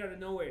Winnie appeared out of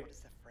nowhere? What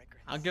is the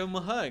fragrance? I'll give him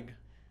a hug.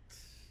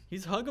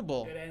 He's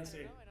huggable. Good answer.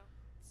 I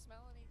don't smell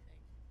anything.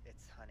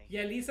 It's honey.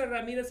 Yeah, Lisa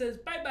Ramirez says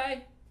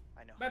bye-bye.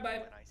 I know. Bye-bye.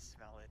 When I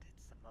smell it,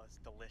 it's the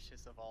most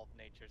delicious of all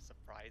nature's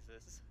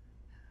surprises.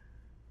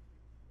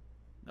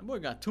 That boy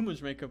got too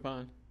much makeup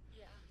on.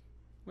 Yeah.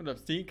 What up,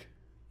 Zeke?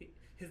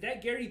 Is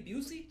that Gary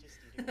Busey? Just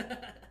eating it.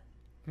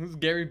 Who's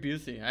Gary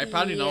Busey? I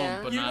probably know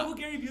him, but You not. know who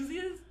Gary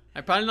Busey is?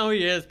 I probably know who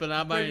he is, but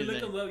not by When you his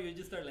look name. him up, you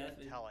just start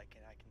laughing. Tell I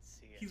can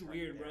see it. He's right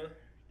weird, bro. there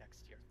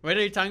Next to your Wait,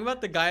 are you talking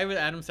about the guy with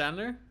Adam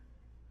Sandler?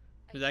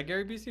 Is that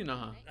Gary Busey? No,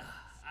 huh?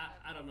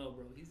 I don't know,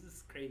 bro. He's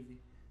just crazy.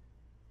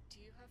 Do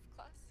you have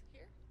class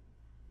here?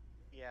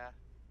 Yeah.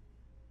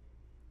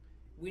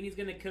 Winnie's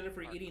gonna kill her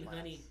for Art eating class.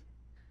 honey.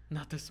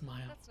 Not the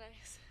smile. That's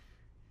nice.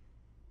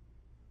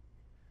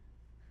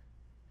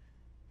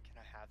 Can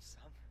I have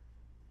some?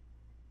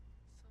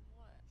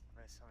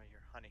 Somewhat. Some of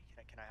your honey.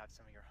 Can I have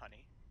some of your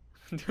honey?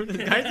 Dude,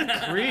 this guy's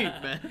a creep,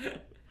 man.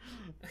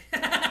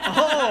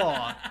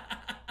 Oh!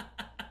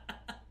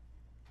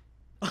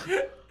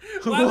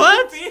 Why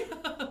What? would you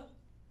feel-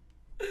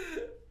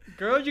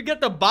 Girl, you get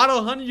the bottle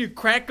of honey, you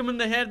crack him in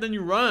the head, then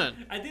you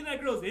run. I think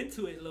that girl's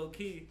into it, low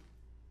key.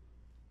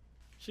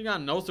 She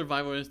got no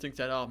survival instincts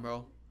at all,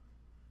 bro.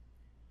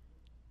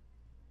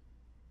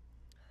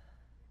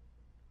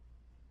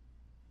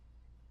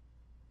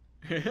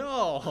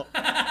 Yo!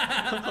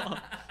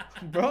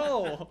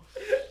 Bro!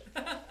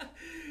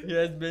 He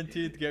has been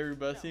teeth, Gary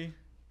Busey.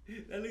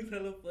 That looks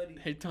hella funny.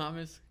 Hey,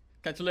 Thomas.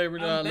 Catch you later,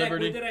 I'm back.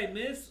 Liberty. What did I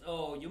miss?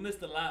 Oh, you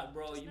missed a lot,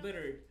 bro. You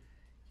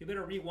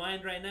better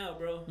rewind right now,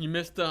 bro. You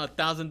missed a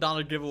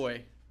 $1,000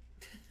 giveaway.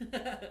 Are you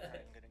gonna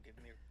give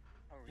me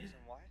a reason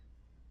why?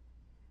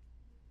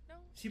 No.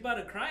 She about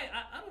to cry.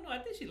 I don't know. I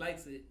think she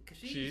likes it. Cause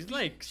She's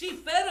like... she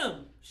fed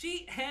him.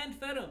 She hand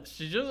fed him.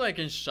 She's just like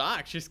in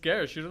shock. She's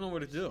scared. She doesn't know what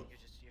to do.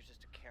 You're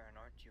just a Karen,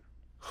 aren't you?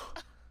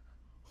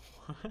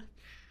 What?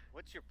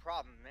 What's your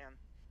problem, man?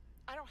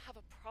 I don't have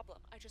a problem.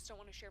 I just don't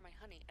want to share my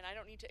honey, and I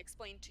don't need to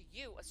explain to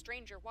you, a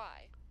stranger,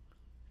 why.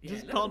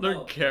 Just let called her her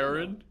know.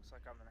 Karen. Looks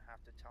like I'm gonna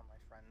have to tell my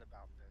friend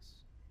about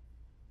this.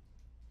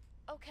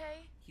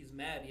 Okay. He's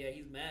mad. Yeah,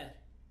 he's mad.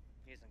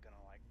 He isn't gonna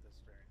like this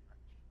very much.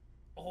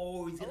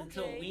 Oh, he's gonna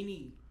tell Okay.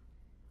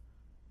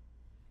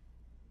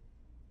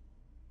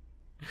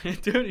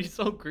 Weenie. Dude, he's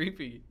so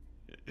creepy.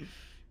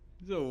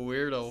 He's a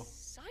weirdo.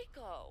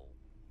 Psycho.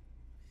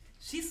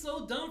 She's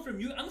so dumb for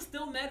mute. I'm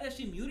still mad that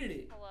she muted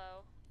it.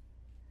 Hello.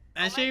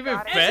 And Oh she my even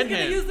God, And fed she's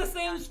gonna him. use the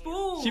same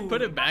spoon. She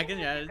put it back in.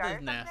 Yeah, You it's got just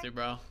her nasty, something?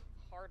 bro.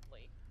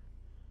 Hardly.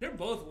 They're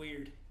both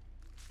weird.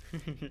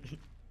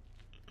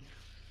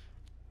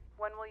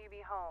 When will you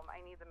be home?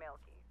 I need the mail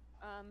key.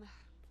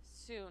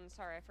 Soon.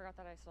 Sorry, I forgot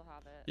that I still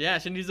have it. Yeah,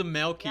 she needs a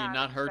mail key, Yeah,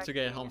 not her to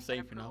expecting get home an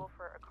safe, you know. approval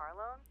for a car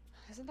loan?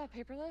 Isn't that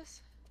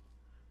paperless?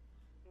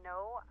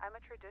 No, I'm a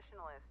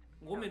traditionalist.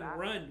 You know Woman, that.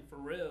 run for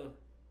real.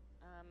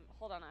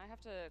 Hold on. I have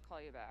to call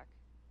you back.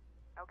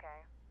 Okay.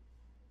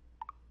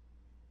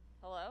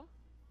 Hello?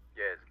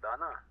 Yes,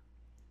 Donna.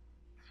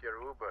 It's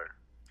your Uber.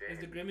 Is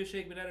the Grimace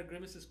shake made out of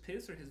Grimace's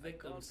piss or his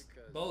victims?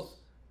 Both.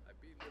 I've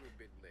been a little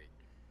bit late.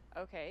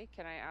 Okay.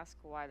 Can I ask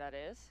why that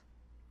is?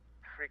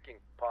 Freaking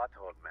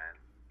pothole, man.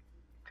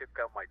 Took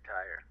out my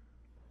tire.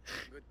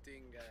 Good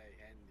thing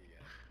I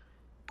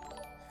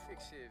handy.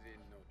 Fix it in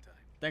no time.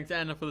 Thanks,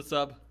 Anna, for the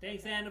sub.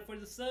 Thanks, Anna, for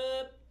the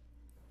sub.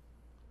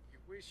 You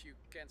wish you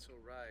cancel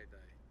ride.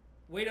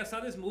 Wait, I saw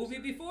this movie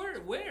before?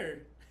 Where?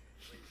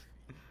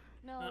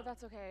 No,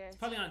 that's okay. It's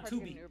probably on hard to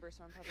get Tubi. an Uber,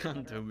 so I'm probably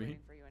On better off Tubi. waiting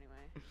for you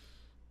anyway.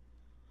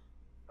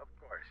 Of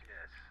course,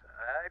 yes.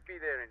 I'll be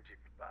there in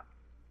Jiffy Pop.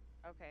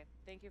 Okay,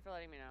 thank you for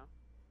letting me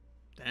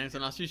know. Damn, so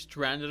now she's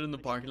stranded in the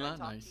parking lot.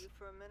 Talk Nice. to you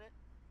for a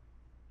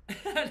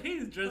minute?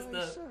 He's dressed Why,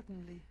 up.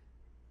 certainly.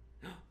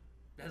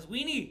 That's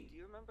Weenie. Do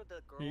you remember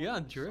the girl You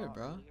got we drip, saw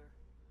bro. earlier?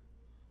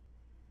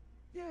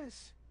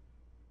 Yes.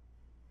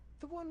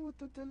 The one with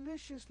the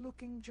delicious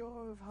looking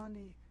jar of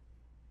honey.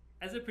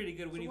 That's a pretty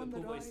good The Winnie the one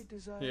Pooh that voice. I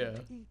desire Yeah.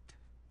 to eat.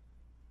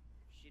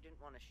 She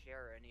didn't want to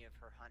share any of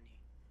her honey.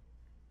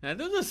 Now,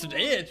 this is a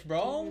snitch,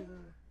 bro.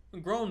 A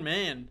grown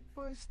man.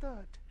 Why is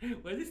that?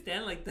 Why does he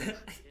stand like that?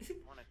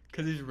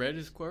 Because he's ready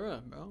to square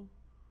up, bro.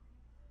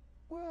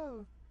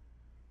 Well,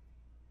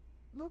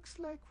 looks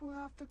like we'll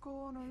have to go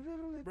on a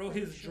little adventure. Bro,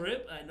 his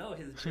drip? I know,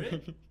 his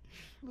drip.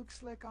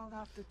 Looks like I'll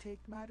have to take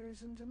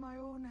matters into my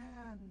own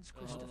hands,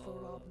 Christopher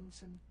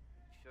Robinson.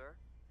 Sure.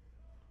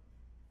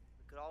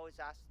 We could always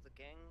ask the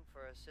gang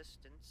for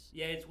assistance.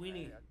 Yeah, it's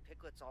Weenie.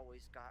 Piglet's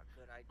always got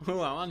good ideas.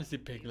 Oh, I want to see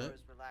Piglet.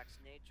 His relaxed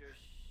nature.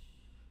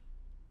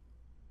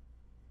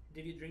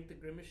 Did you drink the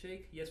Grimace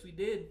shake? Yes, we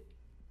did.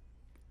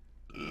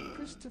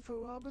 Christopher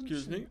Robinson.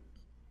 Excuse me?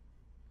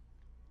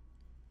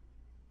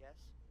 Yes?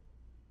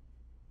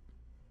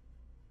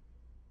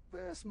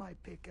 Where's my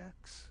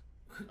pickaxe?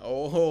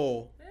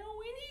 Oh. Hell,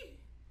 Weenie.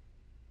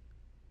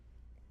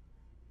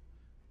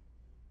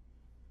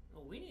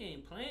 Oh, Weenie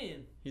ain't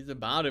playing. He's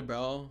about it,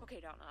 bro. Okay,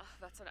 Donna,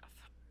 that's enough.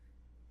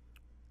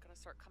 Gotta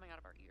start coming out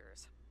of our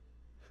ears.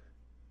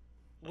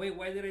 Wait,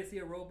 why did I see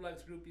a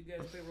Roblox group? You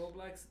guys play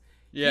Roblox?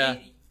 Yeah.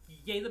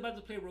 Yeah, he's about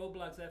to play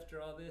Roblox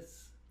after all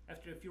this.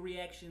 After a few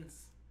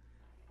reactions.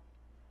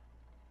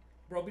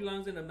 Bro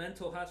belongs in a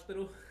mental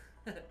hospital.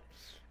 It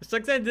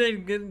sucks that they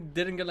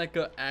didn't get like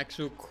an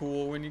actual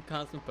cool Winnie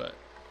costume, but.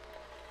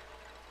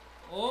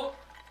 Oh!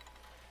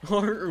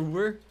 Or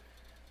Uber.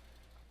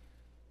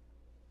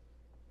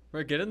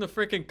 Bro, get in the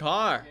freaking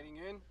car. Getting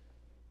in?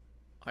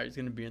 Alright, he's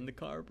gonna be in the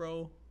car,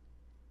 bro.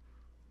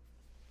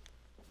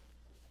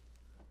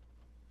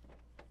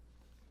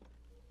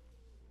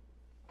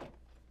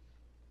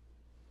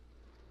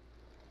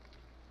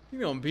 You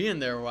gonna be in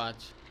there,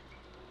 watch.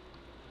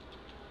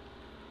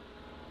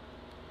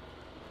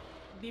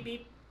 Beep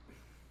beep.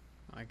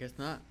 I guess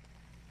not.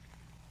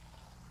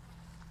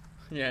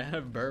 Yeah,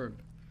 a burb.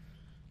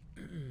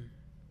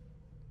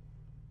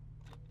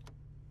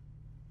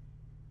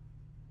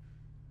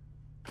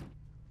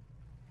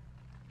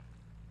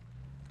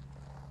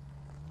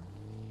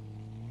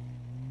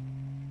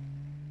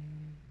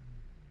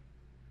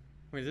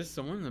 Wait, there's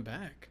someone in the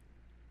back.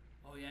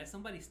 Oh yeah,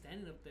 somebody's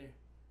standing up there.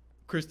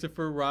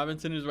 Christopher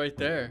Robinson is right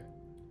there.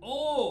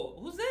 Oh,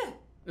 who's that?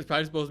 It's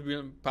probably supposed to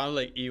be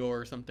probably like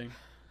Eeyore or something.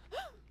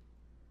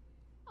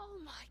 Oh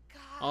my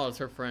god. Oh, it's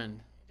her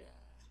friend.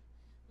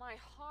 My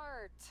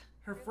heart.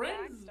 Her Relax,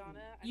 friend's Donna.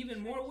 I'm even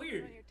just more trying to keep you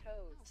weird. on your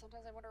toes.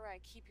 Sometimes I wonder why I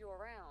keep you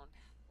around.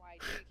 Why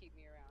do you keep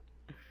me around?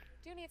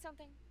 Do you need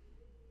something?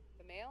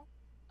 The mail?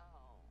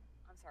 Oh,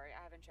 I'm sorry.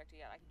 I haven't checked it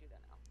yet. I can do that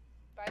now.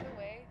 By the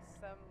way,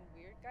 some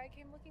weird guy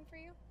came looking for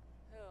you.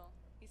 Who?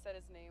 He said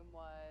his name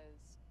was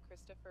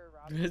Christopher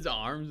Robinson. His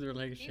arms are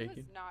like He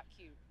shaking. was not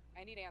cute.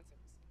 I need answers.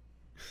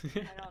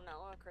 I don't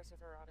know a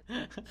Christopher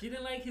Robinson. She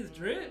didn't like his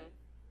drip.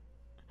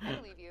 I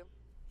believe you.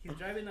 He's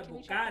driving a Can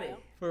we check the Bugatti. mail?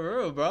 For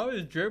real, bro.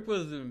 His drip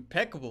was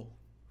impeccable.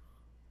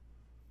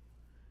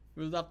 It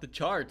was off the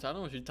charts. I don't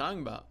know what you're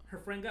talking about. Her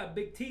friend got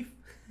big teeth.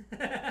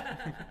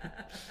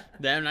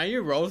 Damn, now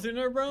you're roasting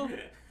her, bro?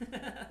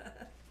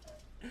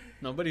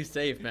 Nobody's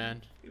safe,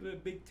 man. He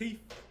had big teeth.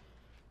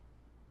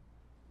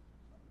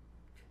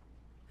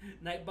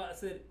 Nightbot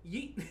said,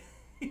 yeet.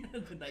 The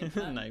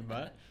Nightbot.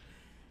 Nightbot.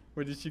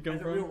 Where did she come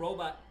That's from? a real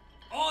robot.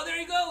 Oh, there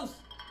he goes.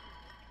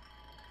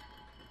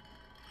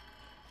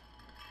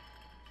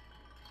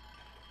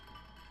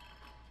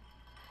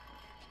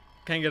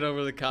 Can't get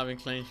over the Calvin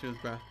Klein shoes,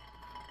 bro.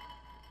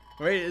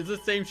 Wait, it's the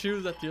same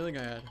shoes that the other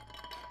guy had.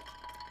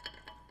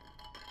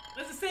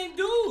 That's the same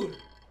dude.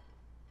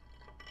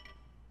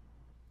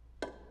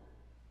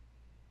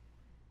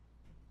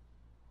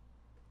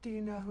 Do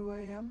you know who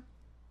I am?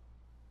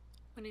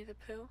 Winnie the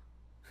Pooh?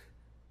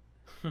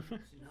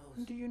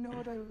 Do you know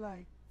what I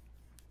like?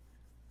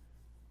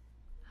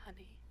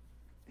 Honey.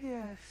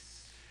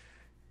 Yes.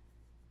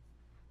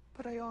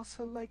 But I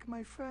also like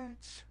my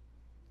friends.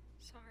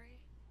 Sorry.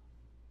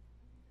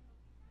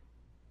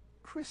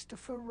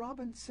 Christopher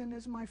Robinson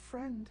is my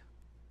friend.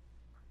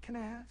 Can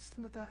I ask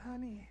them the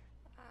honey?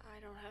 I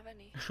don't have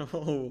any.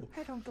 Oh.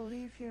 I don't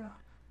believe you.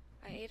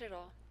 I ate it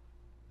all.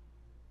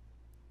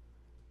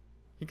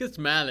 He gets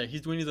mad at it.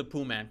 He's Winnie the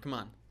Pooh, man. Come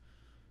on.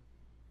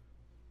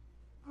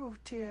 Oh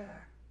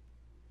dear.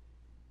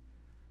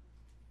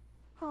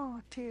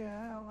 Oh dear,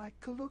 I don't like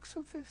the looks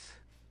of this.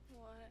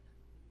 What?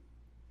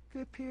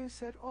 It appears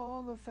that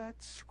all of that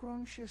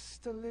scrumptious,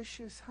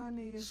 delicious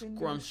honey is in your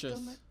Scrumptious.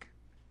 stomach.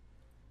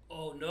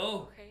 Oh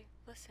no. Okay,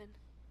 listen.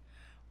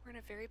 We're in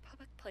a very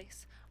public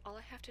place. All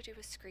I have to do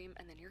is scream,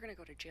 and then you're gonna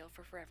go to jail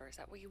for forever. Is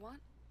that what you want?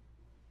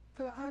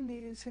 The honey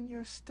is in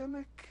your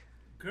stomach,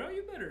 Girl,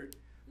 you better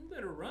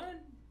run.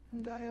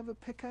 and I have a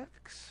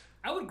pickaxe.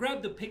 I would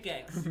grab the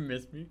pickaxe.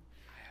 Miss me?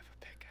 I have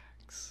a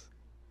pickaxe.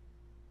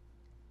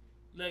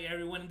 Look,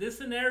 everyone, in this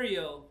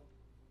scenario,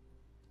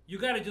 you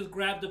gotta just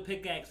grab the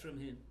pickaxe from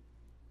him.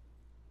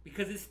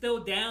 Because it's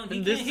still down. He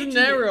In can't this hit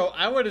scenario,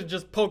 I would have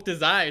just poked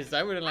his eyes.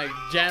 I would have like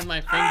jammed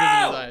my fingers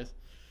in his eyes.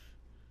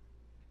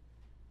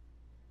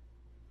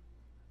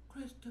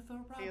 Christopher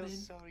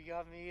Feels so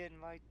yummy in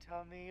my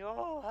tummy.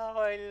 Oh, how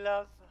I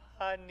love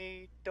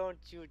honey. Don't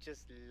you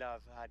just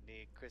love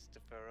honey,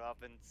 Christopher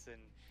Robinson?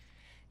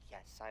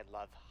 Yes, I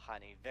love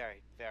honey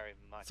very, very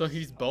much. So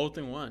he's both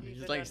in one.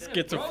 He's like under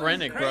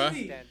schizophrenic, bro.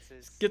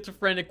 circumstances.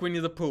 Schizophrenic Winnie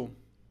the Pooh.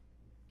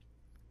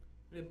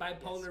 The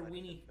bipolar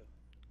Winnie.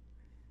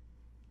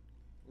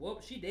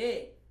 Whoop, she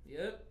dead.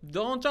 Yep.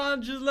 Don't y'all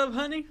just love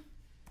honey?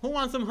 Who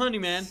wants some honey,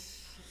 man?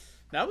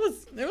 It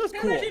was That's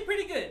cool. actually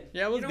pretty good.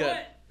 Yeah, it was you know good.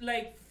 What?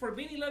 Like, for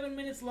being 11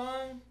 minutes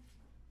long,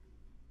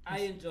 I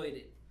enjoyed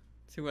it.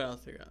 Let's see what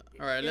else we got.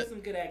 All right, There's some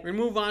good acting. we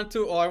move on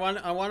to. Oh, I want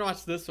to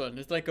watch this one.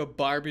 It's like a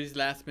Barbie's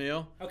Last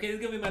Meal. Okay, this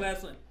is gonna be my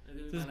last one.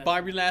 This is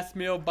Barbie Last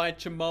Meal by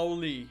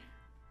Chamoli.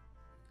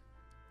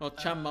 Or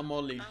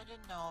Chamamoli. I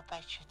don't know if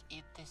I should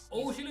eat this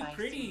Oh, new she look spicy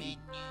pretty. menu.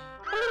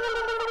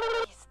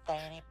 Is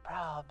there any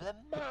problem,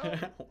 Mom?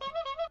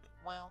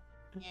 Well,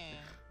 yeah.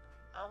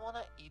 I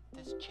wanna eat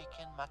this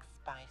chicken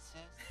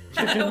McSpices.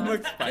 Chicken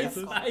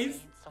McSpices? Gain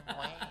some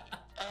weight.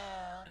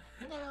 Oh,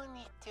 no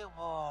need to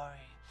worry.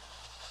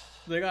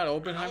 They got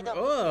Oppenheimer. I don't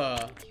Ugh.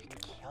 think a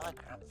few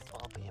kilograms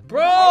will be a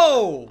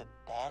Bro!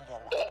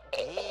 problem with a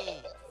belly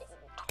like this.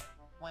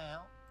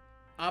 Well,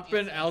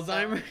 Oppen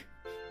Alzheimer.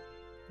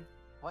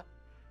 what?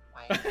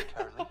 Why is it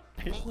early?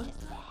 They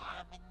just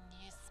have a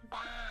new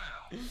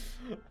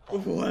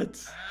spice. What?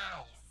 Spice.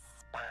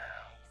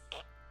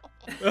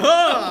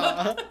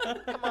 Ah!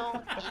 Come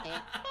on, eat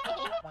it.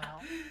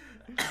 Well,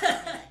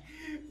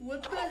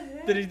 what the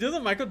heck? Did he do the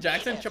Michael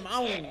Jackson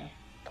Chamon?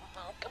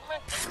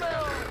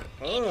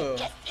 Oh.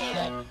 just eat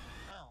it. Oh,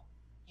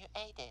 you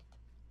ate it.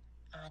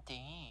 I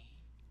did.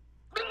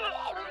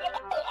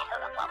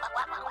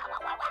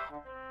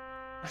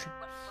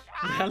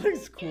 That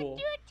looks cool.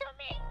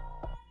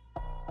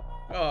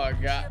 Oh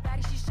god.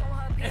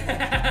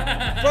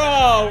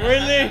 Bro,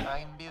 really?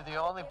 I can be the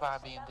only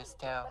Barbie in this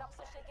town.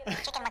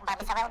 Chicken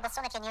McBarbies available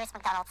soon at your nearest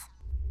McDonald's.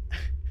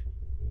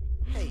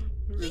 Hey,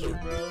 Really,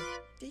 bro?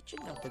 did you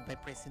know that by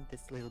pressing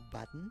this little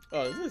button,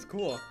 Oh, this is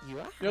cool. you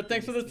are Yo,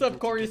 thanks for the helping sub, me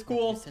Corey. to It's get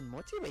cool. focused and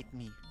motivate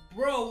me.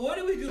 Bro, what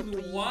do we do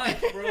to watch,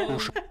 bro?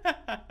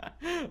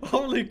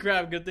 Holy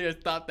crap, good thing I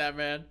stopped that,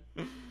 man.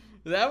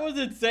 That was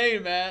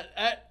insane, man.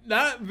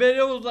 That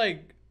video was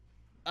like,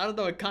 I don't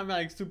know, it caught me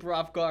like super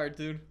off guard,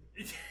 dude.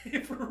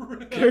 For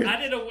real. Curse, I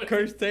didn't know what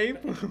curse tape?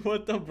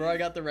 What the, bro? I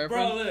got the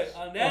reference. Bro, look,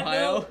 on that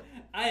Ohio. note,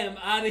 I am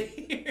out of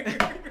here.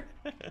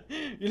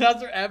 You lost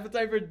your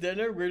appetite for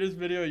dinner? Weirdest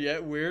video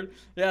yet? Weird.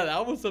 Yeah,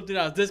 that was something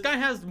else. This guy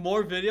has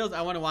more videos.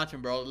 I want to watch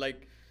him, bro.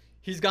 Like,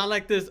 he's got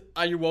like this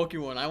Ayuwoki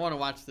one. I want to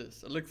watch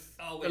this. It looks,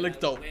 it looks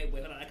dope. Wait,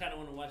 hold on. I kind of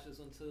want to watch this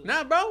one too.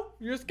 Nah, bro.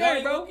 You're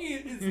scared, bro.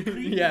 Ayuwoki is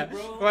creepy, Yeah.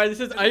 bro. All right, this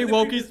is This is the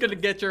Ayuwoki's creepiest gonna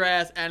get your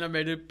ass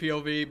animated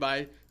POV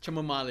by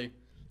Chamomali.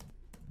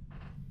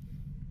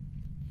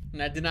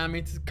 And I did not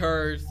mean to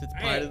curse. It's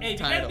part Hey, of the hey, you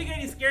title. guys be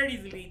getting scared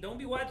easily. Don't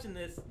be watching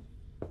this.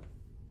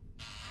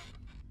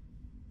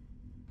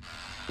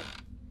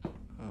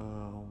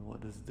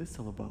 What is this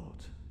all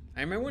about?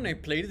 I remember when I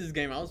played this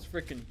game, I was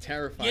freaking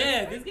terrified.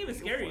 Yeah, this game is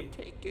scary.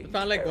 It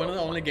found like one of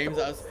the only games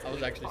I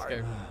was actually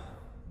scared.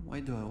 Why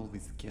do I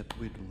always get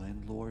with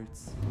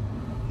landlords?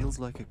 Feels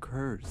like a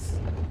curse.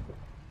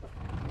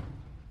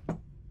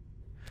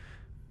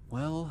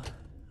 Well,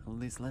 at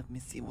least let me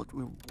see what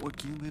we're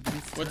working with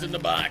this What's in the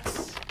time.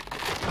 box?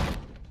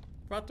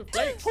 Brought the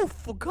flakes. Oh,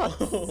 for God's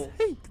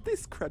sake,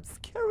 this crap's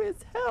scary as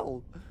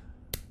hell.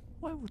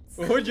 Why would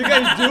What would you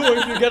guys do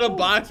if you get a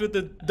box with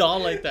a doll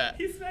like that?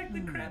 He smacked the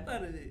crap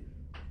out of it.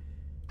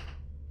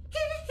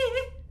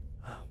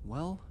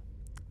 Well,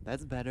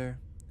 that's better.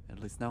 At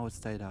least now it's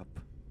tied up.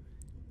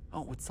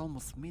 Oh, it's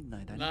almost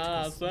midnight. I need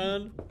Nah, to go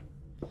son.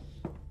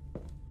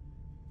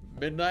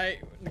 Midnight,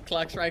 the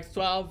clock strikes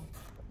 12.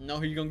 Know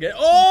who you gonna get?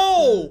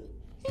 Oh!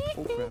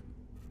 Oh crap.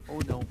 Oh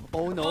no.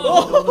 Oh no.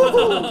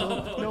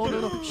 Oh! No, no,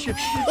 no, no. Shit.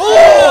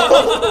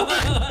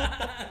 Oh!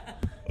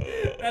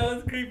 That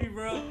was creepy,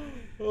 bro.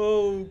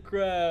 Oh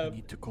crap. I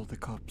need to call the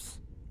cops.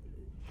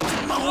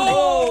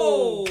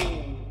 Oh!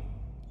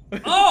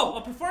 Oh,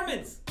 a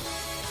performance.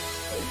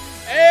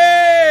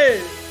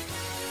 Hey!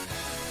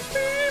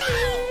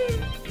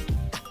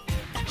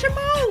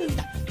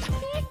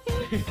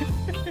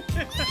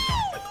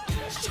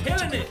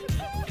 Killing it.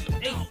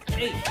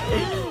 Hey, hey.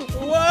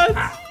 What?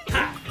 Ha,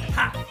 ha,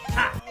 ha,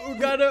 ha.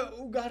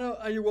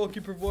 Ugata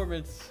Ayuwoki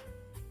performance.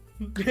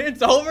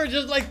 It's over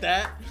just like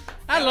that.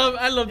 I love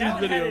That these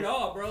one had it videos.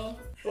 all, bro.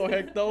 Oh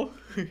heck no.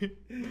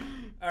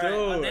 Alright,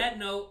 on that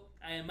note,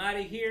 I am out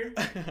of here.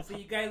 See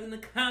you guys in the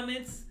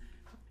comments.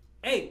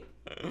 Hey,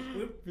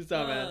 Peace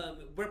out, man.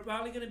 we're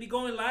probably going to be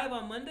going live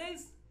on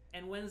Mondays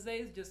and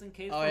Wednesdays just in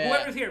case. Oh, for yeah.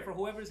 whoever's here, for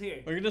whoever's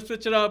here. We're gonna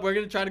switch it up. We're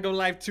gonna try to go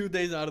live 2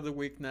 days out of the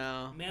week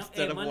now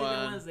instead of Mondays and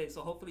one. Wednesdays,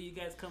 so hopefully you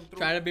guys come through.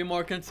 Trying to be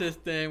more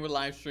consistent with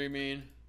live streaming.